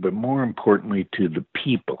road, but more importantly to the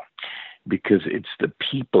people, because it's the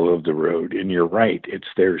people of the road. And you're right, it's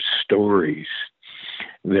their stories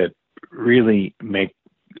that really make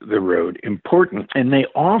the road important. And they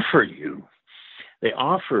offer you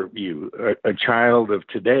a child of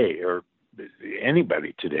today, or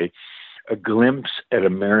anybody today, a glimpse at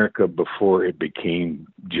America before it became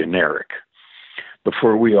generic,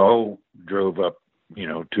 before we all drove up,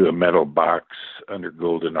 to a metal box under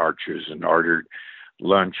golden arches and ordered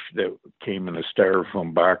lunch that came in a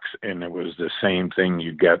styrofoam box, and it was the same thing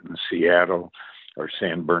you got in Seattle or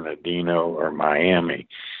San Bernardino or Miami.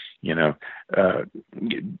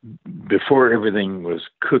 Before everything was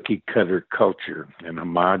cookie cutter culture and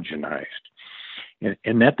homogenized.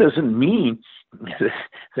 And that doesn't mean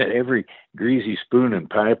that every greasy spoon and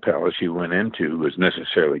pie palace you went into was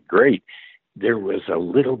necessarily great. There was a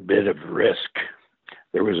little bit of risk.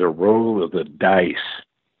 There was a roll of the dice.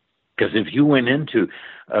 Because if you went into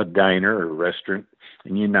a diner or restaurant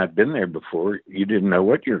and you'd not been there before, you didn't know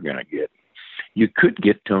what you were going to get. You could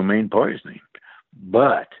get ptomaine poisoning,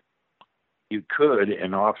 but you could,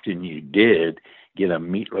 and often you did, get a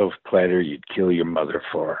meatloaf platter you'd kill your mother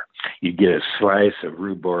for. You'd get a slice of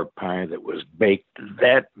rhubarb pie that was baked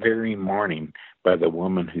that very morning by the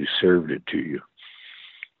woman who served it to you.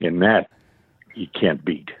 And that you can't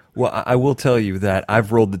beat. Well, I will tell you that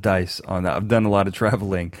I've rolled the dice on that. I've done a lot of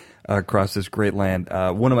traveling across this great land.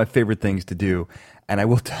 One of my favorite things to do, and I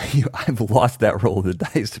will tell you, I've lost that roll of the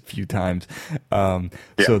dice a few times.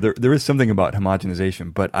 So there is something about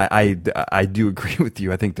homogenization, but I do agree with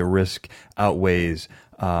you. I think the risk outweighs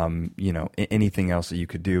anything else that you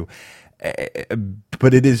could do.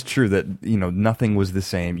 But it is true that nothing was the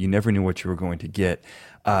same. You never knew what you were going to get.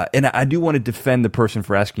 And I do want to defend the person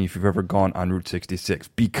for asking if you've ever gone on Route 66,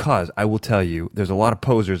 because I will tell you, there's a lot of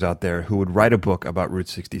posers out there who would write a book about Route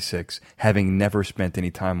 66, having never spent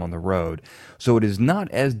any time on the road. So it is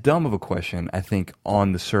not as dumb of a question, I think,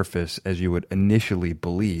 on the surface as you would initially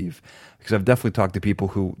believe, because I've definitely talked to people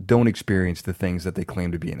who don't experience the things that they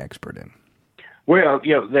claim to be an expert in. Well,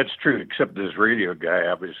 that's true, except this radio guy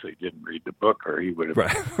obviously didn't read the book, or he would have.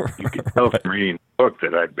 Right. You could tell from reading the book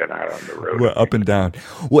that I'd been out on the road. Well, up and down.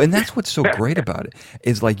 Well, and that's what's so great about it,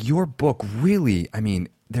 is like your book really,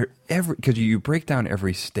 because you break down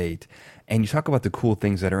every state, and you talk about the cool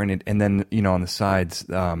things that are in it, and then, on the sides,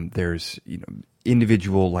 there's,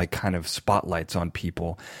 individual like kind of spotlights on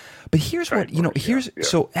people. But here's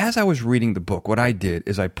so as I was reading the book, what I did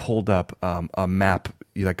is I pulled up a map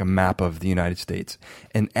of the United States.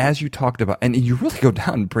 And as you talked about, and you really go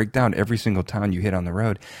down and break down every single town you hit on the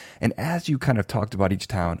road. And as you kind of talked about each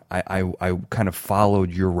town, I kind of followed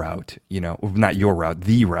your route, not your route,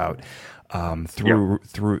 the route,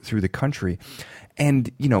 through the country.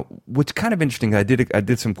 And, what's kind of interesting, I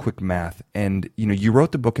did some quick math, and, you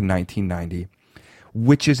wrote the book in 1990,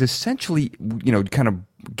 which is essentially, kind of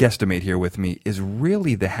guesstimate here with me, is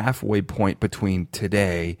really the halfway point between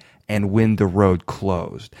today and when the road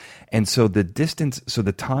closed. And so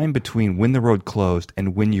the time between when the road closed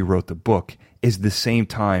and when you wrote the book is the same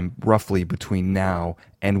time roughly between now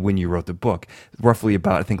and when you wrote the book, roughly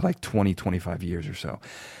about, I think, like 20, 25 years or so.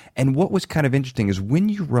 And what was kind of interesting is when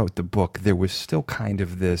you wrote the book, there was still kind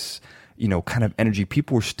of this, kind of energy.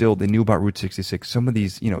 People were still, they knew about Route 66. Some of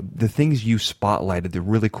these, the things you spotlighted, they're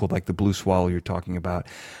really cool, like the Blue Swallow you're talking about.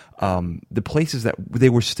 The places that they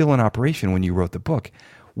were still in operation when you wrote the book.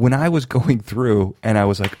 When I was going through and I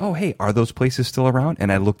was like, oh, hey, are those places still around?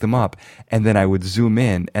 And I looked them up, and then I would zoom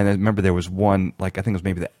in. And I remember there was one, like, I think it was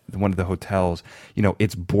maybe one of the hotels,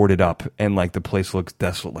 it's boarded up and like the place looks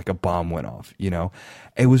desolate, like a bomb went off,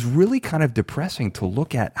 It was really kind of depressing to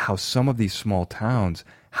look at how some of these small towns,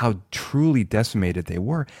 how truly decimated they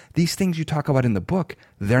were. These things you talk about in the book,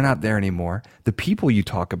 they're not there anymore. The people you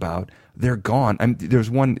talk about, they're gone. There's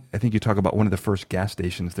one, I think you talk about one of the first gas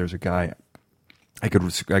stations. There's a guy, I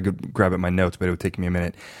could grab at my notes, but it would take me a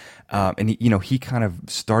minute. And he kind of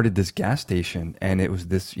started this gas station, and it was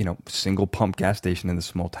this, single pump gas station in this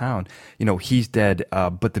small town. He's dead,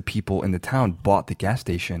 but the people in the town bought the gas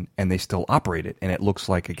station, and they still operate it, and it looks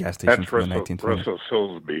like a gas station from the 1920s. Russell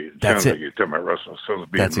Soulsby. That's it. Like you're talking about Russell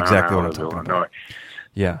Soulsby. That's exactly what I'm talking about.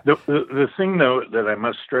 Yeah. The thing, though, that I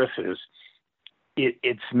must stress is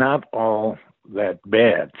it's not all that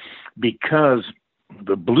bad, because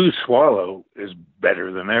the Blue Swallow is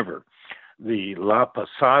better than ever. The La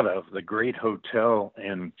Posada, the great hotel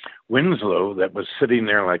in Winslow that was sitting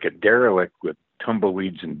there like a derelict with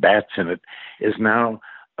tumbleweeds and bats in it, is now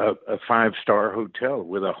a five-star hotel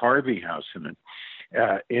with a Harvey House in it.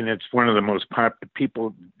 And it's one of the most popular.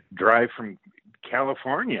 People drive from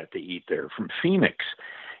California to eat there, from Phoenix.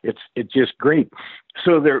 It's just great.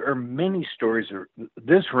 So there are many stories.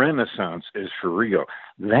 This renaissance is for real.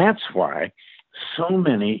 That's why so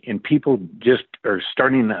many, and people just are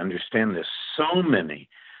starting to understand this, so many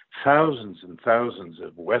thousands and thousands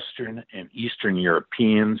of Western and Eastern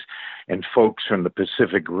Europeans and folks from the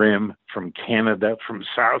Pacific Rim, from Canada, from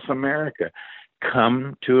South America,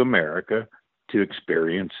 come to America to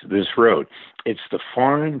experience this road. It's the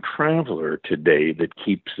foreign traveler today that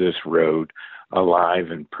keeps this road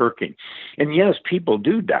alive and perking. And yes, people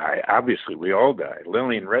do die. Obviously, we all die.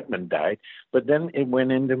 Lillian Redmond died, but then it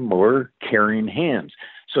went into more caring hands.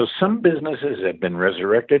 So some businesses have been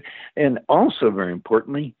resurrected, and also, very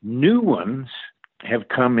importantly, new ones have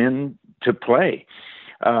come in to play.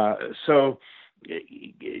 So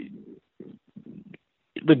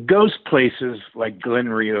the ghost places like Glen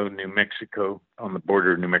Rio, New Mexico, on the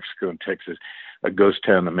border of New Mexico and Texas, a ghost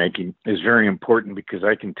town in the making, is very important, because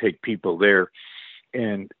I can take people there,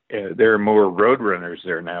 and there are more road runners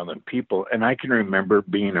there now than people. And I can remember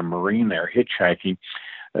being a Marine there hitchhiking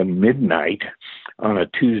at midnight on a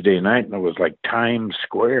Tuesday night, and it was like Times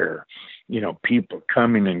Square, people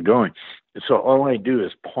coming and going. So all I do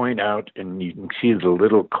is point out, and you can see the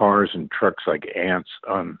little cars and trucks like ants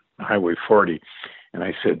on Highway 40. And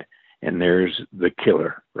I said, and there's the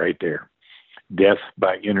killer right there. Death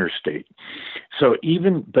by interstate. So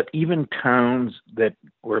even towns that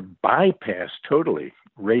were bypassed totally,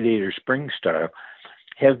 Radiator Springs style,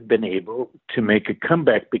 have been able to make a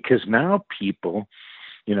comeback, because now people,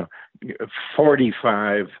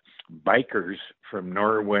 45 bikers from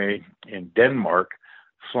Norway and Denmark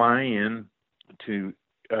fly in to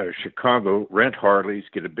Chicago, rent Harleys,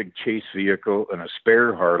 get a big chase vehicle and a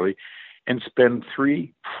spare Harley, and spend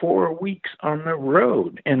 3-4 weeks on the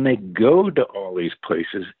road. And they go to all these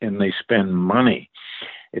places and they spend money.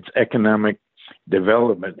 It's economic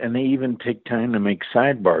development. And they even take time to make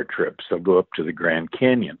sidebar trips. They'll go up to the Grand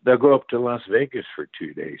Canyon. They'll go up to Las Vegas for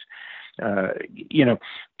 2 days.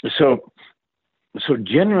 So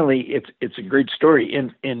generally it's a great story.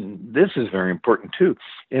 And this is very important too.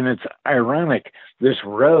 And it's ironic, this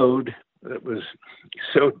road that was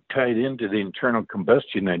so tied into the internal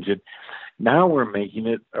combustion engine, now we're making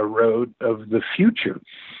it a road of the future,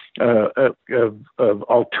 of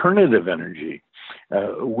alternative energy,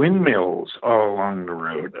 windmills all along the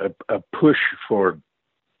road, a push for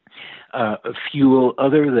fuel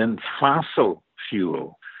other than fossil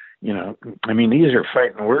fuel. These are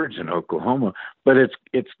fighting words in Oklahoma, but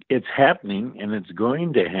it's happening, and it's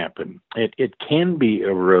going to happen. It can be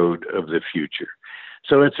a road of the future.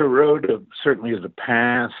 So it's a road certainly of the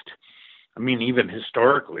past. Even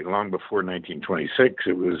historically, long before 1926,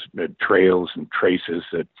 it was trails and traces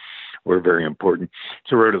that were very important.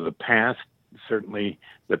 It's a road of the past, certainly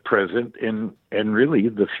the present, and really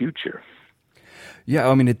the future.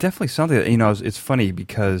 Yeah, it definitely sounds like that. It's funny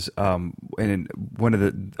because in one of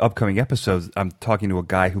the upcoming episodes, I'm talking to a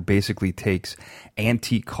guy who basically takes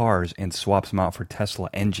antique cars and swaps them out for Tesla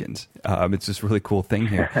engines. It's this really cool thing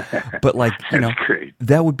here. But great.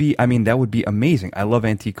 that would be amazing. I love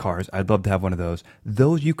antique cars. I'd love to have one of those.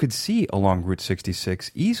 Those you could see along Route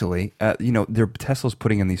 66 easily. Tesla's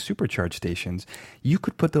putting in these supercharge stations. You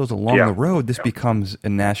could put those along the road. This becomes a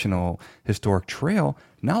national historic trail.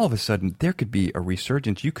 Now all of a sudden there could be a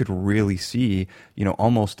resurgence. You could really see,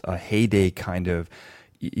 almost a heyday kind of,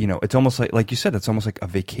 it's almost like you said, it's almost like a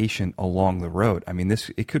vacation along the road.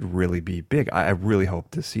 It could really be big. I really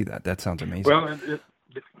hope to see that. That sounds amazing. Well,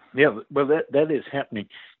 that is happening,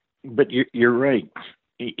 but you're right.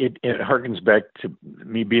 It harkens back to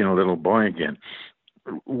me being a little boy again.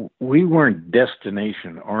 We weren't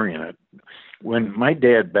destination oriented. When my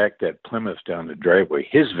dad backed that Plymouth down the driveway,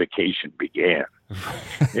 his vacation began.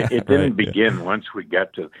 It didn't begin once we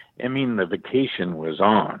got to. The vacation was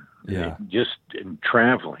on. Just in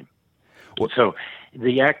traveling. So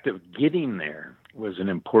the act of getting there was an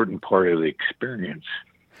important part of the experience.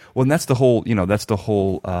 Well, and that's the whole,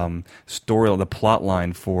 story, the plot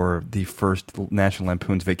line for the first National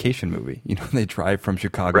Lampoon's Vacation movie. They drive from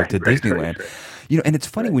Chicago to Disneyland. Right. And it's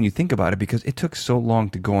funny when you think about it because it took so long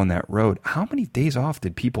to go on that road. How many days off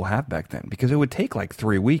did people have back then? Because it would take like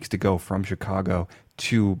 3 weeks to go from Chicago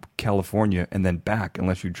to California and then back,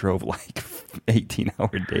 unless you drove like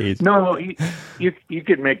 18-hour days. No, you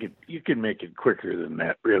could make it. You can make it quicker than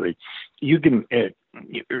that. Really, you can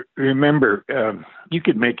remember. You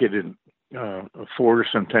could make it in 4,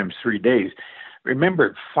 sometimes 3 days.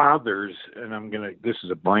 Remember, fathers, and this is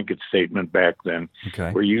a blanket statement back then,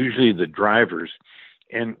 were usually the drivers,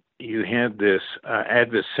 and you had this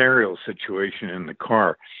adversarial situation in the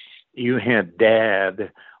car. You had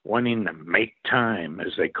dad wanting to make time,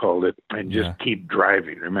 as they called it, and just keep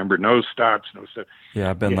driving. Remember, no stops, no stuff. Yeah,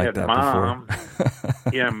 I've been like that mom,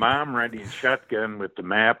 before. Mom riding shotgun with the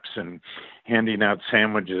maps and handing out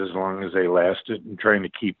sandwiches as long as they lasted and trying to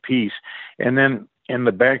keep peace. And then in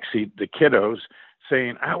the backseat, the kiddos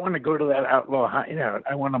saying, "I want to go to that outlaw hideout.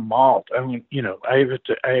 I want a malt. I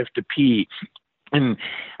have to pee." And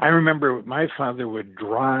I remember my father would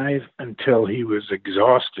drive until he was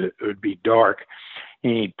exhausted. It would be dark.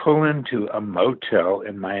 And he'd pull into a motel,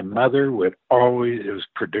 and my mother would always, it was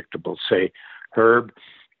predictable, say, "Herb,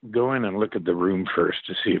 go in and look at the room first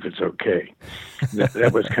to see if it's okay."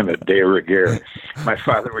 That was kind of de rigueur. My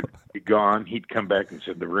father would be gone. He'd come back and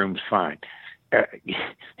said, "The room's fine."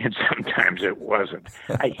 And sometimes it wasn't.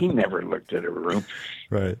 He never looked at a room.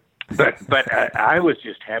 Right. But I was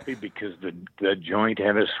just happy because the joint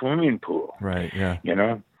had a swimming pool. Right, yeah.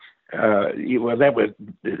 Well, that was...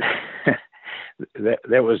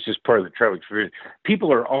 That was just part of the travel experience.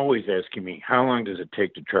 People are always asking me, how long does it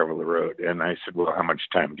take to travel the road? And I said, well, how much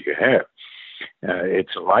time do you have?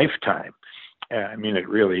 It's a lifetime. It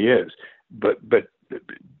really is. But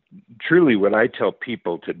truly what I tell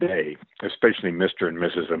people today, especially Mr. and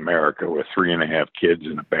Mrs. America with 3.5 kids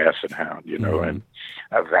and a basset hound, and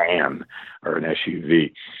a van or an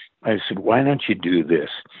SUV, I said, why don't you do this?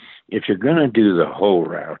 If you're going to do the whole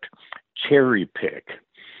route, cherry pick.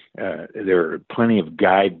 There are plenty of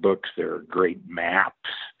guidebooks. There are great maps,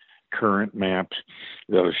 current maps.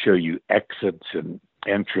 They'll show you exits and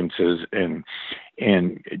entrances and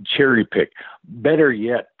cherry pick. Better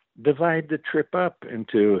yet, divide the trip up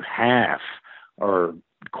into half or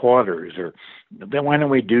quarters. Or then why don't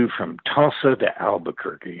we do from Tulsa to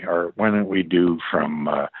Albuquerque? Or why don't we do from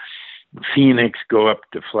Phoenix, go up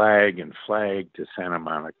to Flag, and Flag to Santa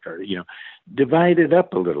Monica? Divide it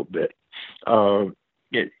up a little bit.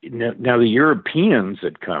 Now, the Europeans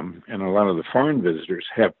that come and a lot of the foreign visitors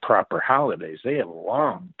have proper holidays. They have a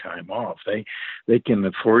long time off. They can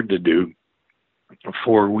afford to do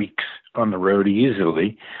 4 weeks on the road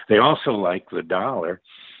easily. They also like the dollar,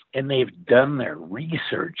 and they've done their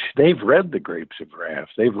research. They've read The Grapes of Wrath.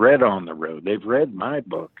 They've read On the Road. They've read my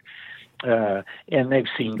book, and they've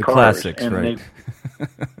seen the cars. classics, and right?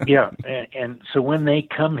 Yeah, and so when they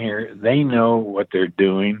come here, they know what they're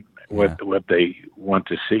doing. What they want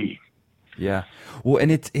to see. Yeah. Well, and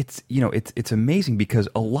it's amazing because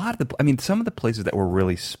a lot of some of the places that were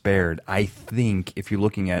really spared, I think, if you're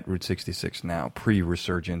looking at Route 66 now,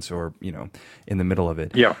 pre-resurgence or, in the middle of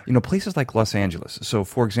it, places like Los Angeles. So,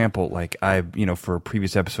 for example, like for a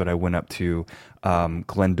previous episode, I went up to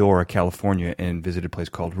Glendora, California, and visited a place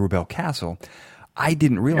called Rubel Castle. I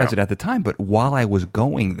didn't realize it at the time, but while I was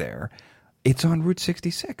going there, it's on Route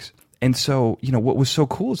 66. And so, what was so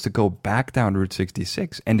cool is to go back down Route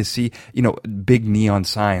 66 and to see, big neon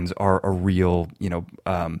signs are a real, they're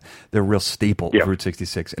a real staple of Route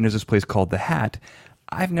 66. And there's this place called The Hat.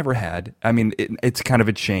 I've never had. It's kind of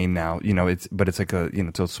a chain now, but it's like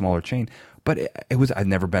it's a smaller chain. But I've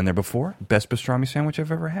never been there before. Best pastrami sandwich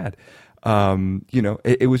I've ever had.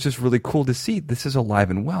 It was just really cool to see this is alive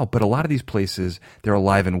and well. But a lot of these places, they're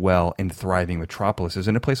alive and well in thriving metropolises.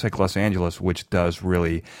 And a place like Los Angeles, which does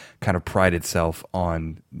really kind of pride itself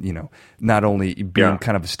on, not only being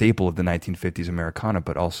kind of a staple of the 1950s Americana,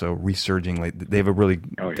 but also resurging. Like they have a really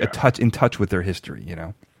in touch with their history.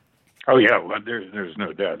 Oh yeah, well, there's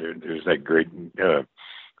no doubt. There's that great.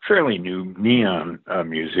 Fairly new neon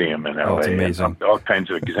museum in LA. Oh, it's amazing. All kinds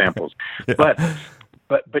of examples. But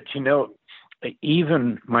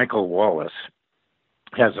even Michael Wallace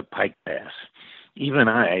has a pike pass. Even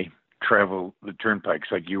I travel the turnpikes,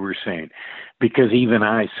 like you were saying, because even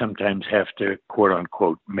I sometimes have to, quote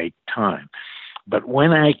unquote, make time. But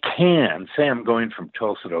when I can, say I'm going from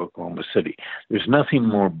Tulsa to Oklahoma City, there's nothing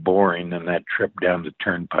more boring than that trip down the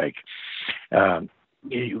turnpike.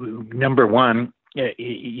 Number one,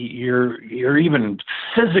 you're even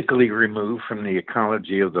physically removed from the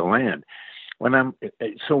ecology of the land.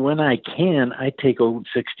 when I can, I take Old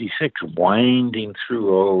 66, winding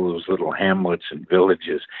through all those little hamlets and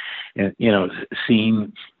villages, and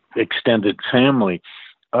seeing extended family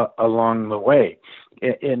along the way.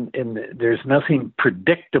 And there's nothing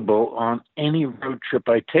predictable on any road trip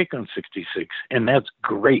I take on 66, and that's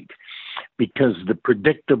great, because the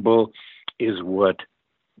predictable is what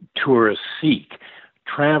tourists seek.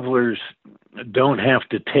 Travelers don't have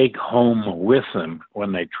to take home with them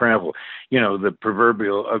when they travel. The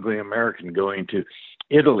proverbial ugly American going to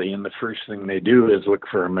Italy, and the first thing they do is look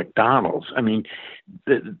for a McDonald's. I mean,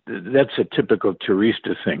 that's a typical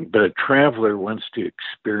tourista thing. But a traveler wants to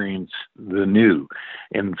experience the new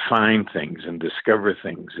and find things and discover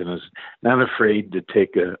things, and is not afraid to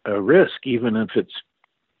take a risk, even if it's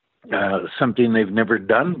something they've never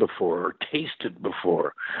done before or tasted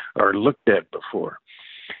before or looked at before.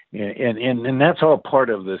 And that's all part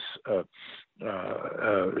of this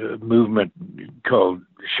movement called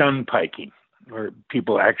shunpiking, where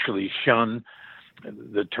people actually shun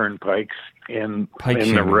the turnpikes and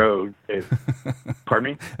in the road.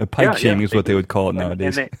 Pardon me? Pike shaming is what they would call it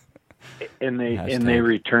nowadays. And they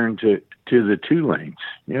return to the 2 lanes.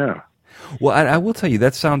 Yeah. Well, I will tell you,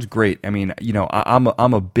 that sounds great. I mean,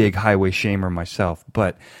 I'm a big highway shamer myself,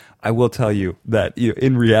 but I will tell you that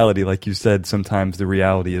in reality, like you said, sometimes the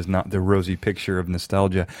reality is not the rosy picture of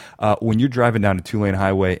nostalgia. When you're driving down a 2-lane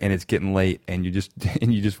highway and it's getting late, and you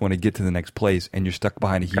just want to get to the next place, and you're stuck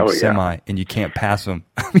behind a huge semi and you can't pass them.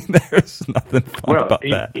 I mean, there's nothing fun about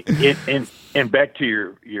that. And back to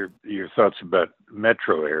your thoughts about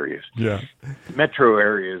metro areas. Yeah, metro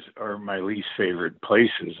areas are my least favorite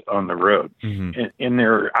places on the road, and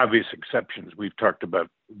there are obvious exceptions. We've talked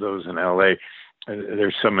about those in L.A.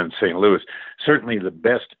 There's some in St. Louis. Certainly the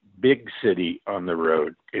best big city on the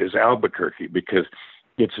road is Albuquerque, because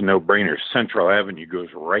it's a no-brainer. Central Avenue goes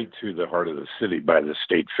right through the heart of the city, by the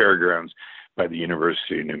State Fairgrounds, by the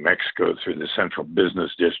University of New Mexico, through the Central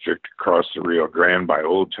Business District, across the Rio Grande, by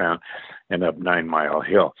Old Town, and up 9 Mile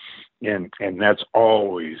Hill. And that's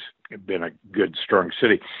always been a good, strong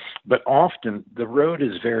city. But often the road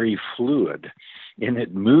is very fluid, and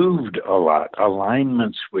it moved a lot.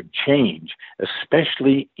 Alignments would change,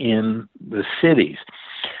 especially in the cities.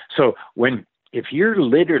 So if you're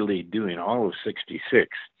literally doing all of 66,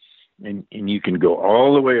 and you can go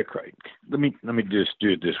all the way across, let me just do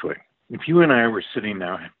it this way. If you and I were sitting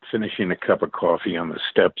now finishing a cup of coffee on the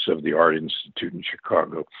steps of the Art Institute in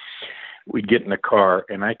Chicago, we'd get in the car,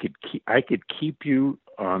 and I could keep you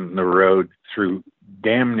on the road through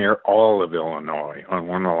damn near all of Illinois on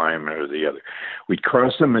one alignment or the other. We'd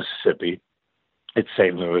cross the Mississippi at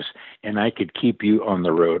St. Louis, and I could keep you on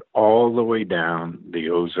the road all the way down the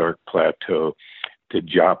Ozark Plateau to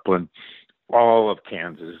Joplin, all of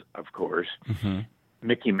Kansas, of course,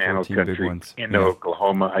 Mickey Mantle Country into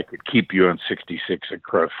Oklahoma. I could keep you on 66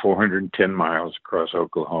 across 410 miles across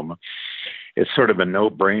Oklahoma. It's sort of a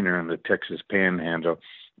no-brainer in the Texas Panhandle,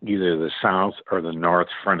 either the south or the north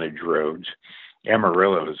frontage roads.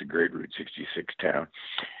 Amarillo is a great Route 66 town.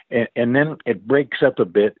 And then it breaks up a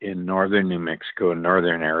bit in northern New Mexico and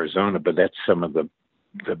northern Arizona, but that's some of the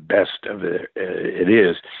best of it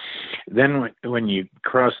is. Then when you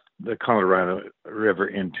cross the Colorado River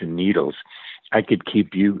into Needles, I could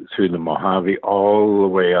keep you through the Mojave all the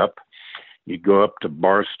way up. You go up to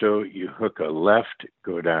Barstow, you hook a left,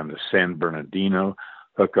 go down to San Bernardino,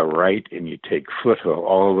 hook a right, and you take Foothill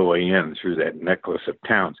all the way in through that necklace of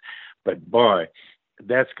towns. But boy,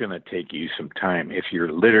 that's going to take you some time if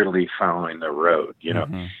you're literally following the road,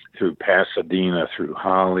 through Pasadena, through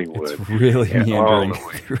Hollywood. It's really meandering.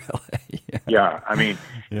 Yeah, I mean,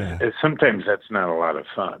 sometimes that's not a lot of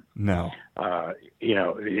fun. No.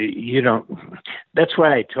 You don't. That's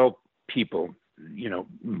why I tell people,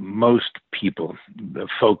 most people, the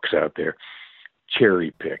folks out there,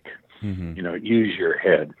 cherry pick. Use your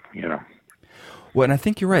head. Well, and I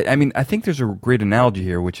think you're right. I mean, I think there's a great analogy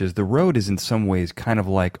here, which is the road is in some ways kind of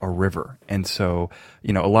like a river. And so,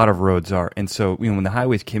 a lot of roads are. And so, when the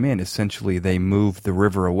highways came in, essentially they moved the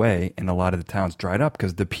river away, and a lot of the towns dried up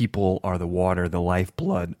because the people are the water, the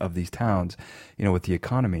lifeblood of these towns, with the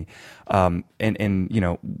economy.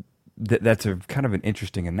 That's a kind of an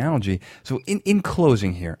interesting analogy. So in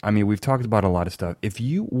closing here, I mean, we've talked about a lot of stuff.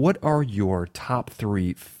 What are your top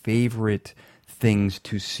 3 favorite things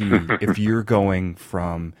to see if you're going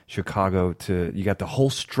from Chicago to, you got the whole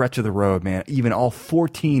stretch of the road, man, even all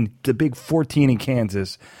 14, the big 14 in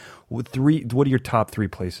Kansas, what are your top 3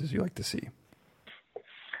 places you like to see?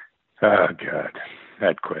 Oh, God,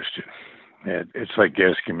 that question. It's like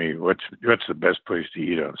asking me, what's the best place to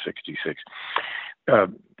eat on 66? I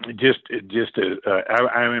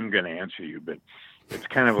am going to answer you, but it's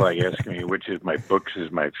kind of like asking me which is my books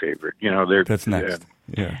is my favorite. That's next.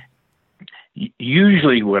 Yeah.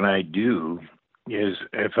 Usually, what I do is,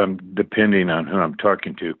 if I'm depending on who I'm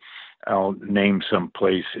talking to, I'll name some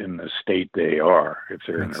place in the state they are if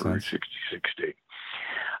they're in a Route 66 state.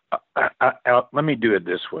 Let me do it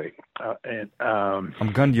this way.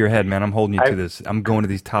 I'm gun to your head, man. I'm holding you to this. I'm going to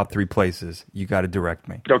these top 3 places. You got to direct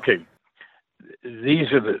me. Okay.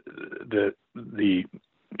 These are the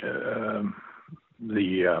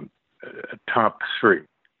top 3.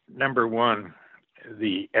 Number 1,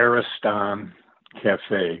 the Ariston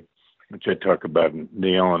Cafe, which I talk about in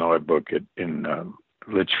the Illinois book in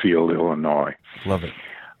Litchfield, Illinois. Love it.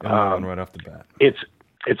 Right off the bat.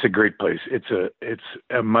 It's a great place. It's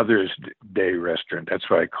a Mother's Day restaurant. That's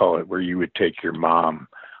why I call it, where you would take your mom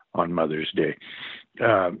on Mother's Day.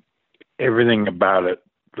 Everything about it,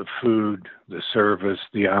 the food, the service,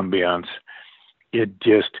 the ambiance,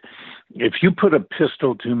 if you put a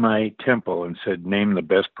pistol to my temple and said, name the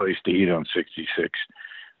best place to eat on 66,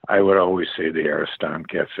 I would always say the Ariston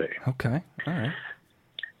Cafe. Okay. All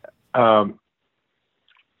right.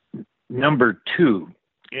 Number 2,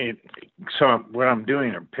 so what I'm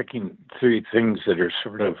doing, I'm picking 3 things that are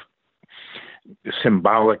sort of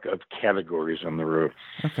symbolic of categories on the road.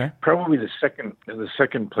 Okay. Probably the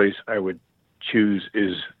second place I would choose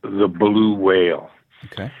is the Blue Whale.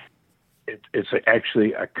 Okay. It's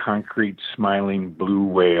actually a concrete smiling blue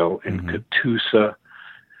whale in Catoosa,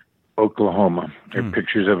 Oklahoma. There are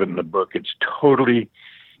pictures of it in the book. It's totally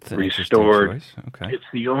restored. Okay. It's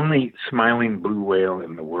the only smiling blue whale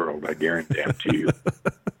in the world, I guarantee that to you.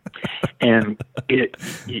 And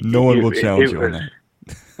no one will challenge you on that.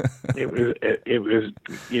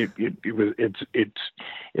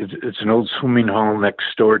 It's an old swimming hall.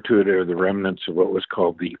 Next door to it are the remnants of what was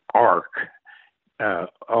called the Ark,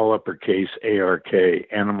 all uppercase ARK,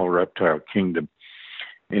 Animal Reptile Kingdom.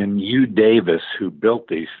 And Hugh Davis, who built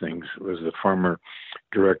these things, was the former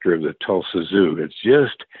director of the Tulsa Zoo. It's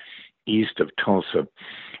just east of Tulsa.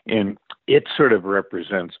 And it sort of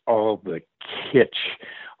represents all the kitsch,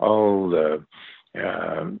 all the,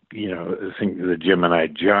 the Gemini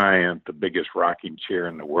Giant, the biggest rocking chair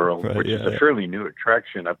in the world, which is a fairly new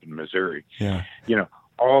attraction up in Missouri. Yeah.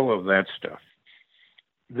 All of that stuff.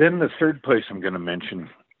 Then the third place I'm going to mention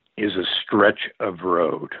is a stretch of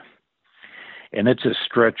road. And it's a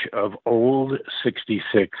stretch of old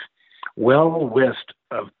 66, well west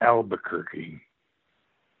of Albuquerque,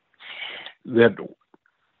 that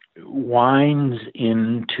winds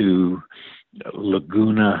into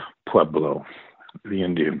Laguna Pueblo, the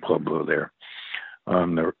Indian Pueblo there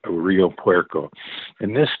on the Rio Puerco.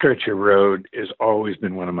 And this stretch of road has always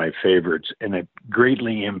been one of my favorites, and it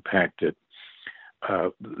greatly impacted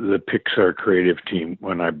the Pixar creative team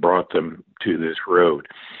when I brought them to this road.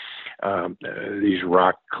 These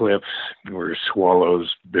rock cliffs where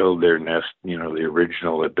swallows build their nest, the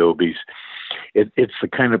original adobes. It's the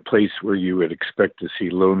kind of place where you would expect to see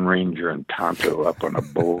Lone Ranger and Tonto up on a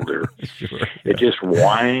boulder. Sure, yeah. It just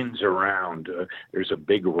winds around. There's a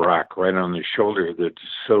big rock right on the shoulder that's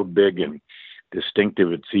so big and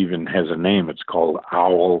distinctive. It even has a name. It's called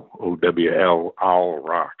Owl, O-W-L, Owl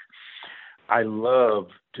Rock. I love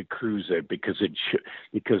to cruise there because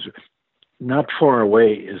not far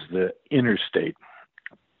away is the interstate,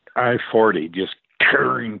 I-40, just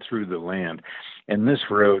tearing through the land. And this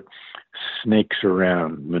road snakes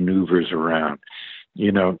around, maneuvers around.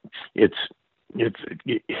 It's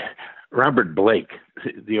Robert Blake,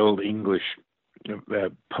 the old English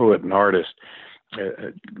poet and artist,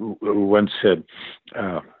 once said,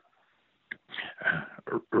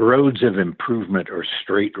 roads of improvement are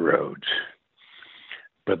straight roads,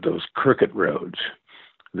 but those crooked roads,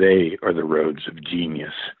 they are the roads of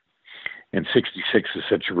genius. And 66 is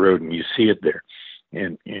such a road, and you see it there.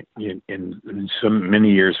 And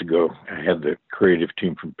many years ago, I had the creative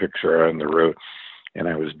team from Pixar on the road, and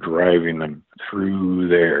I was driving them through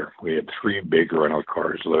there. We had 3 big rental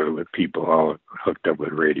cars loaded with people, all hooked up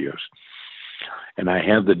with radios. And I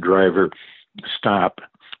had the driver stop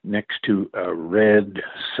next to a red,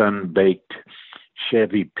 sun-baked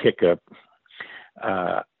Chevy pickup,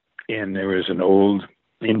 and there was an old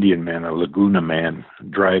Indian man, a Laguna man,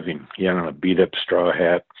 driving. He had on a beat-up straw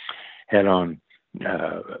hat, had on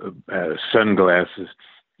sunglasses,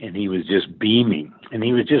 and he was just beaming. And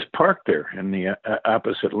he was just parked there in the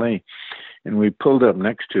opposite lane. And we pulled up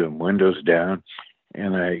next to him, windows down,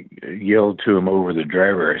 and I yelled to him over the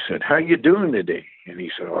driver. I said, "How you doing today?" And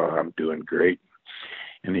he said, "Oh, I'm doing great."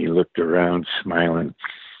 And he looked around, smiling,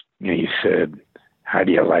 and he said, "How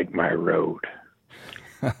do you like my road?"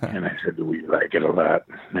 And I said, we like it a lot.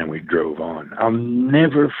 And we drove on. I'll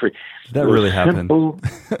never forget. That really happened.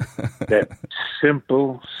 That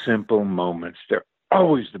simple moments. They're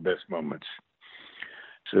always the best moments.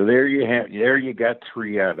 So there you got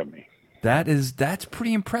 3 out of me. That's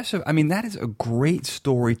pretty impressive. I mean, that is a great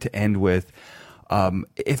story to end with.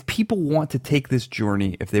 If people want to take this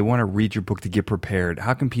journey, if they want to read your book to get prepared,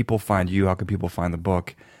 how can people find you? How can people find the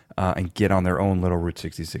book and get on their own little Route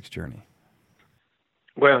 66 journey?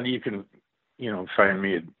 Well, you can, find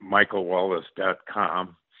me at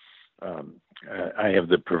michaelwallace.com. I have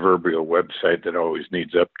the proverbial website that always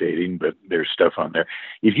needs updating, but there's stuff on there.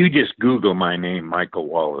 If you just Google my name, Michael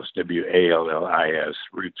Wallace, Wallis,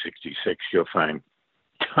 Route 66, you'll find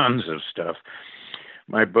tons of stuff.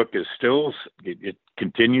 My book is still, it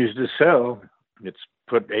continues to sell. It's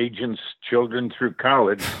put agents' children through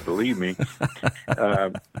college, believe me.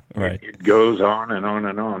 Right. It goes on and on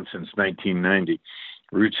and on since 1990.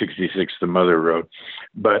 Route 66, the Mother Road.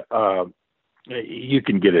 But you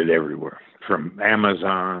can get it everywhere, from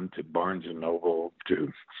Amazon to Barnes & Noble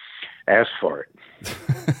to ask for it.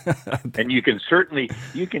 And you can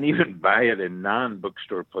even buy it in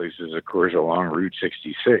non-bookstore places, of course, along Route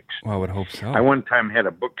 66. Well, I would hope so. I one time had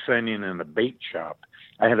a book signing in a bait shop.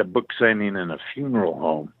 I had a book signing in a funeral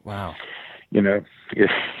home. Wow.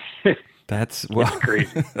 That's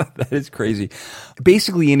crazy. That is crazy.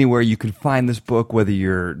 Basically, anywhere you can find this book, whether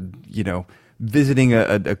you're, visiting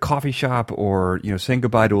a coffee shop or, saying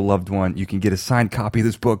goodbye to a loved one, you can get a signed copy of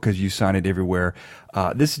this book because you sign it everywhere.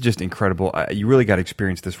 This is just incredible. You really got to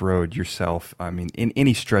experience this road yourself. I mean, in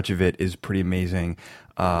any stretch of it is pretty amazing.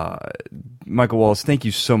 Michael Wallace, thank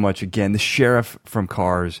you so much again. The sheriff from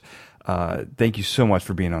Cars, thank you so much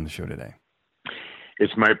for being on the show today.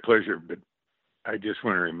 It's my pleasure, but I just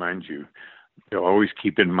want to remind you to always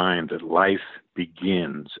keep in mind that life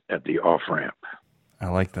begins at the off-ramp. I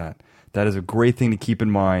like that. That is a great thing to keep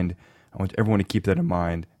in mind. I want everyone to keep that in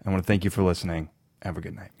mind. I want to thank you for listening. Have a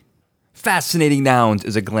good night. Fascinating Nouns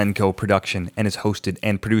is a Glencoe production and is hosted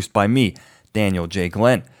and produced by me, Daniel J.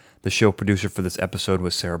 Glenn. The show producer for this episode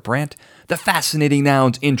was Sarah Brandt. The Fascinating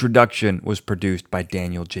Nouns introduction was produced by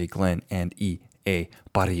Daniel J. Glenn and E.A.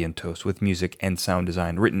 Barrientos, with music and sound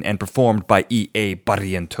design written and performed by E.A.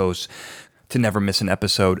 Barrientos. To never miss an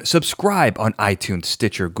episode, subscribe on iTunes,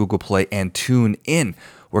 Stitcher, Google Play, and TuneIn.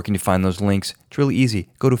 Where can you find those links? It's really easy.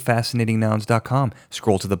 Go to fascinatingnouns.com.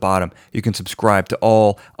 Scroll to the bottom. You can subscribe to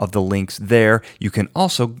all of the links there. You can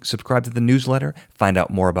also subscribe to the newsletter, find out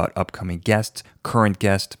more about upcoming guests, current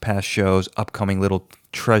guests, past shows, upcoming little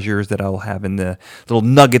treasures that I'll have in the little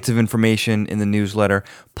nuggets of information in the newsletter.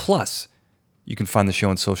 Plus, you can find the show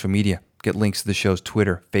on social media. Get links to the show's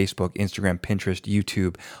Twitter, Facebook, Instagram, Pinterest,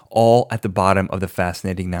 YouTube, all at the bottom of the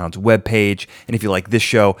Fascinating Nouns webpage. And if you like this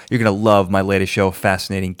show, you're going to love my latest show,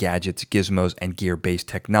 Fascinating Gadgets, Gizmos, and Gear-Based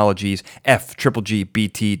Technologies,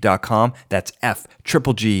 FGGBT.com. That's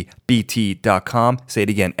FGGBT.com. Say it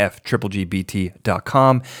again,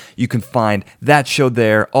 FGGBT.com. You can find that show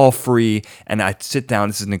there, all free. And I sit down,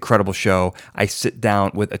 this is an incredible show. I sit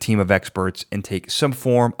down with a team of experts and take some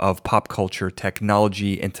form of pop culture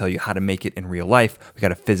technology and tell you how to make it in real life. We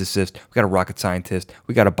got a physicist, we got a rocket scientist,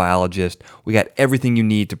 we got a biologist, we got everything you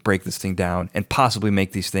need to break this thing down and possibly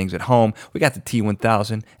make these things at home. We got the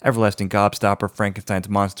T-1000, Everlasting Gobstopper, Frankenstein's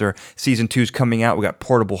Monster. Season 2's coming out. We got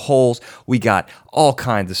portable holes. We got all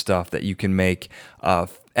kinds of stuff that you can make.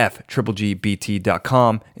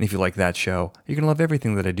 FGGBT.com. And if you like that show, you're going to love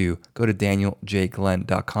everything that I do. Go to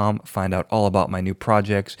danieljglenn.com. Find out all about my new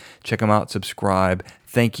projects. Check them out. Subscribe.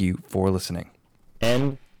 Thank you for listening.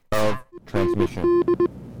 End of transmission.